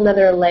just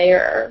another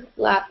layer,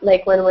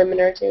 like when women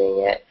are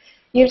doing it.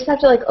 You just have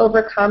to like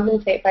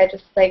overcompensate by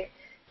just like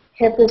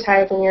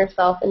hypnotizing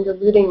yourself and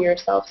deluding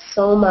yourself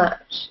so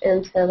much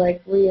into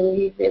like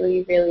really,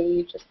 really,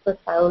 really just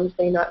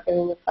profoundly not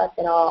giving a fuck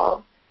at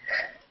all.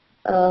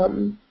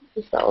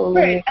 It's the only...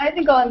 Right, and I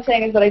think all I'm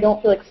saying is that I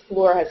don't feel like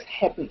Fleur has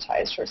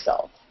hypnotized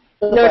herself.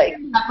 No, like,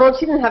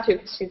 she doesn't have to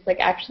because she's like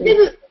actually...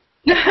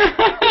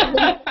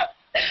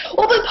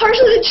 Well, but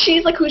partially that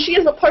she's like who she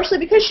is, but partially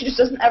because she just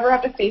doesn't ever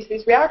have to face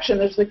these reactions.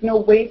 There's like no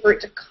way for it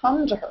to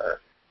come to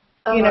her,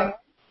 you know.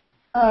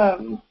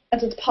 And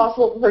so it's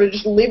possible for her to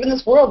just live in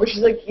this world where she's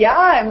like, yeah,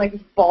 I'm like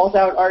this balls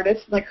out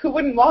artist. And, like, who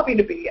wouldn't want me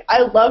to be? I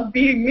love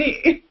being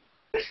me.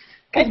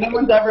 Because no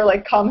one's ever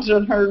like commented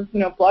on her,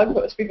 blog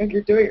post being like,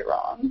 you're doing it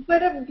wrong.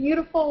 What a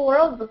beautiful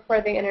world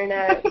before the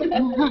internet.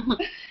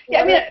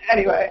 Yeah, I mean,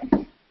 anyway.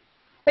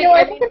 But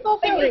I think it's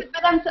also,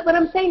 what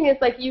I'm saying is,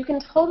 like, you can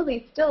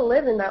totally still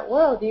live in that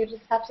world. You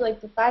just have to, like,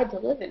 decide to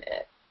live in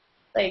it.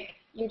 Like,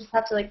 you just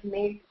have to, like,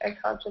 make a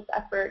conscious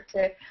effort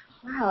to,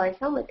 wow, I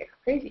sound like a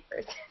crazy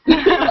person.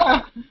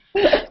 And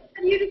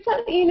you just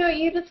have,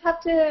 you just have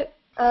to,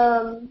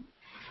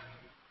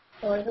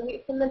 throw the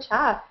wheat from the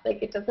chaff.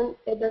 Like, it doesn't,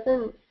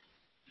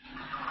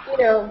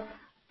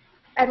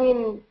 I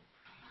mean,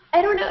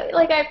 I don't know,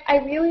 like, I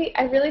really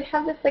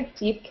have this, like,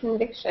 deep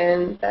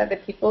conviction that the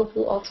people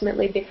who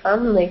ultimately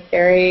become, like,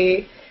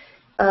 very,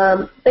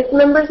 like,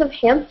 members of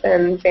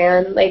Hanson's,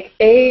 and, like,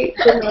 they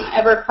didn't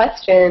ever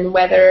question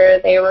whether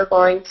they were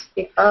going to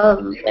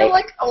become,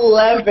 like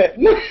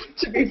 11,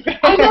 to be fair.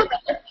 I know,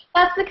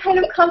 that's the kind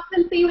of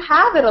confidence that you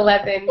have at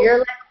 11. You're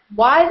like,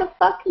 why the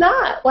fuck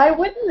not? Why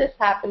wouldn't this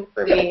happen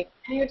for me?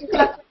 And you just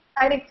have to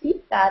try to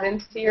keep that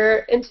into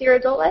your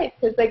adult life,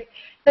 because, like,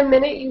 the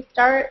minute you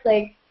start,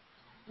 like,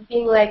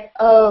 being like,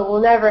 oh,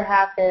 will never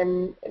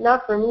happen,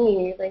 not for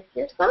me, like,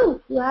 you're sunk.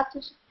 You have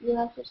to just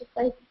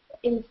like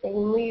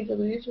insanely,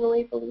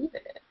 delusionally believe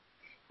in it.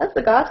 That's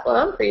the gospel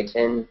I'm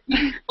preaching.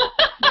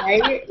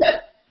 Right?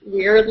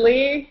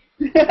 Weirdly.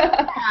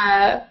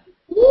 Yeah.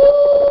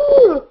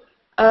 Woo!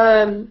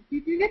 Do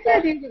you get the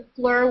idea that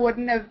Fleur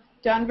wouldn't have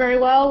done very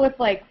well with,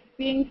 like,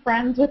 being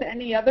friends with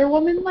any other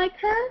woman like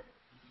her?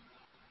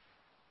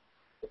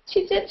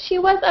 She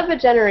was of a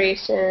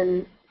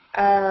generation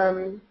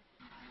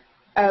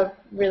of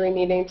really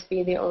needing to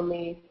be the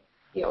only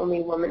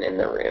woman in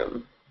the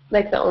room,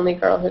 like the only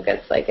girl who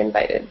gets like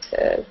invited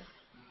to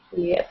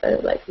be at the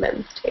like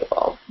men's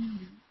table.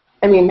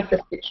 I mean,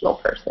 the fictional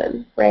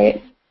person,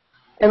 right?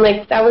 And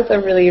like that was a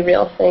really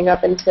real thing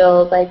up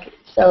until like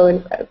so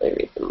incredibly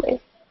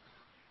recently.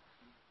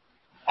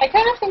 I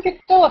kind of think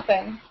it's still a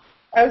thing.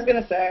 I was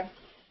gonna say.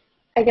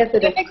 I guess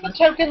it I is. think the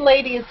token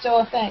lady is still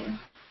a thing.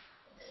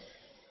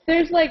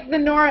 There's like the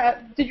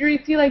Nora. Did you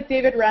see like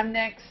David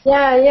Remnick's?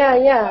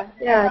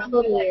 Yeah.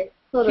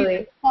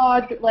 Totally.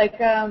 Pod, like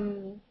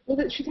was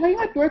it? She talking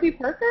about Dorothy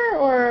Parker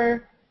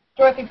or?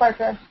 Dorothy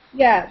Parker.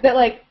 Yeah, that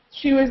like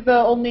she was the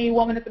only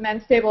woman at the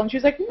men's table, and she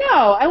was like,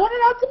 no, I want it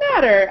not to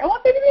matter. I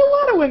want there to be a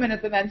lot of women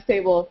at the men's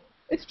table.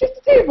 It's just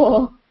a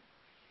table.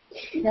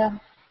 Yeah.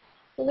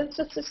 Well, it's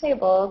just a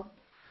table.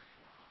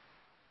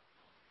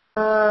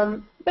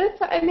 But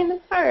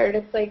it's hard.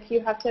 It's like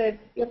you have to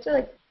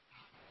like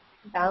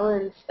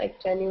balance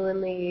like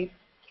genuinely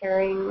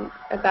caring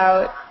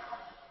about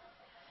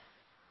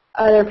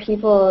other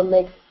people and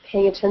like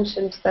paying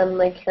attention to them,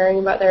 like caring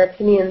about their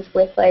opinions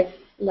with like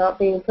not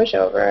being a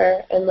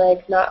pushover and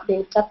like not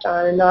being stepped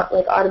on and not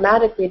like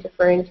automatically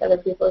deferring to other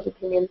people's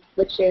opinions,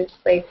 which is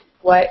like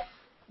what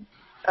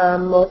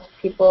most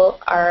people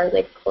are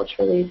like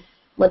culturally,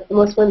 what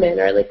most women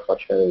are like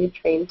culturally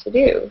trained to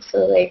do.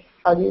 So like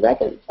how do you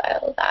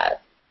reconcile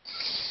that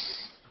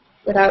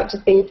without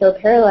just being so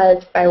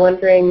paralyzed by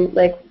wondering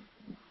like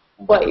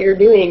what you're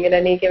doing at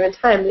any given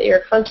time that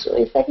you're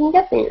constantly second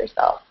guessing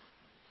yourself?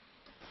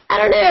 I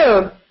don't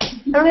know.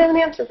 I don't have an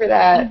answer for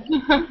that.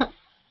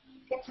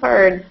 It's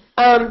hard.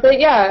 But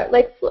yeah,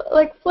 like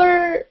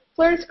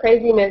Fleur's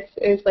craziness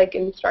is like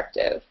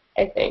instructive,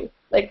 I think.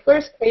 Like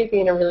Fleur's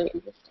crazy in a really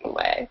interesting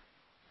way.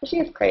 But she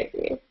is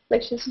crazy.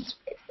 Like she's just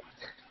crazy.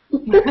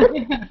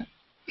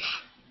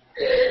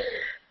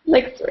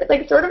 like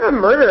sort of a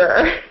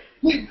murderer.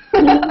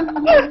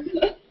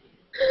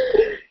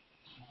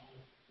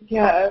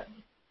 Yeah.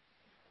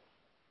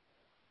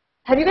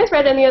 Have you guys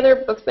read any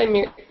other books by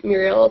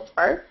Muriel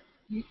Spark?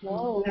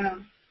 No.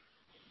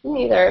 Me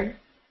neither.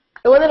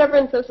 The one that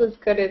everyone says is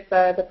good is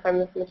The Crime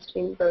of Miss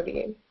Jean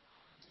Brodie.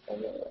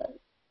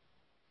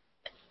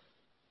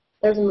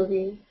 There's a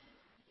movie.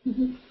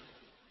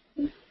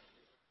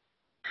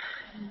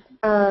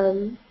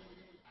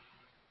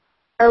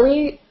 Are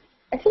we?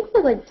 I think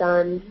we're like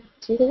done.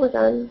 Do you think we're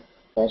done,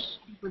 Fish?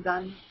 We're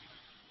done.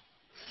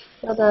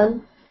 Well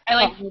done. I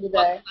like Probably books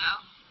today. now.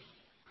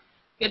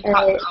 Good All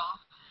pop right. girl.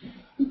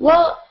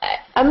 Well,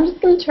 I'm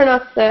just going to turn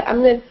off I'm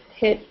going to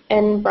hit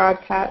end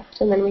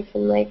broadcast, and then we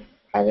can, like,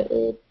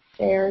 privately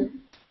say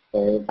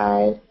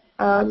bye.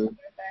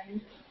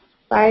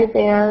 Bye,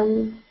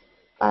 Dan.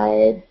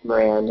 Bye,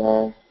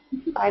 Miranda.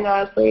 Bye,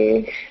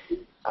 Nosley.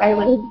 Bye,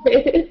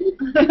 Elizabeth.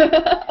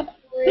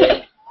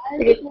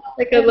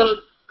 like a little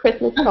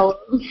Christmas poem.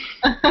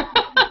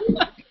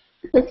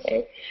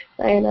 Okay.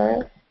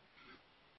 Sayonara.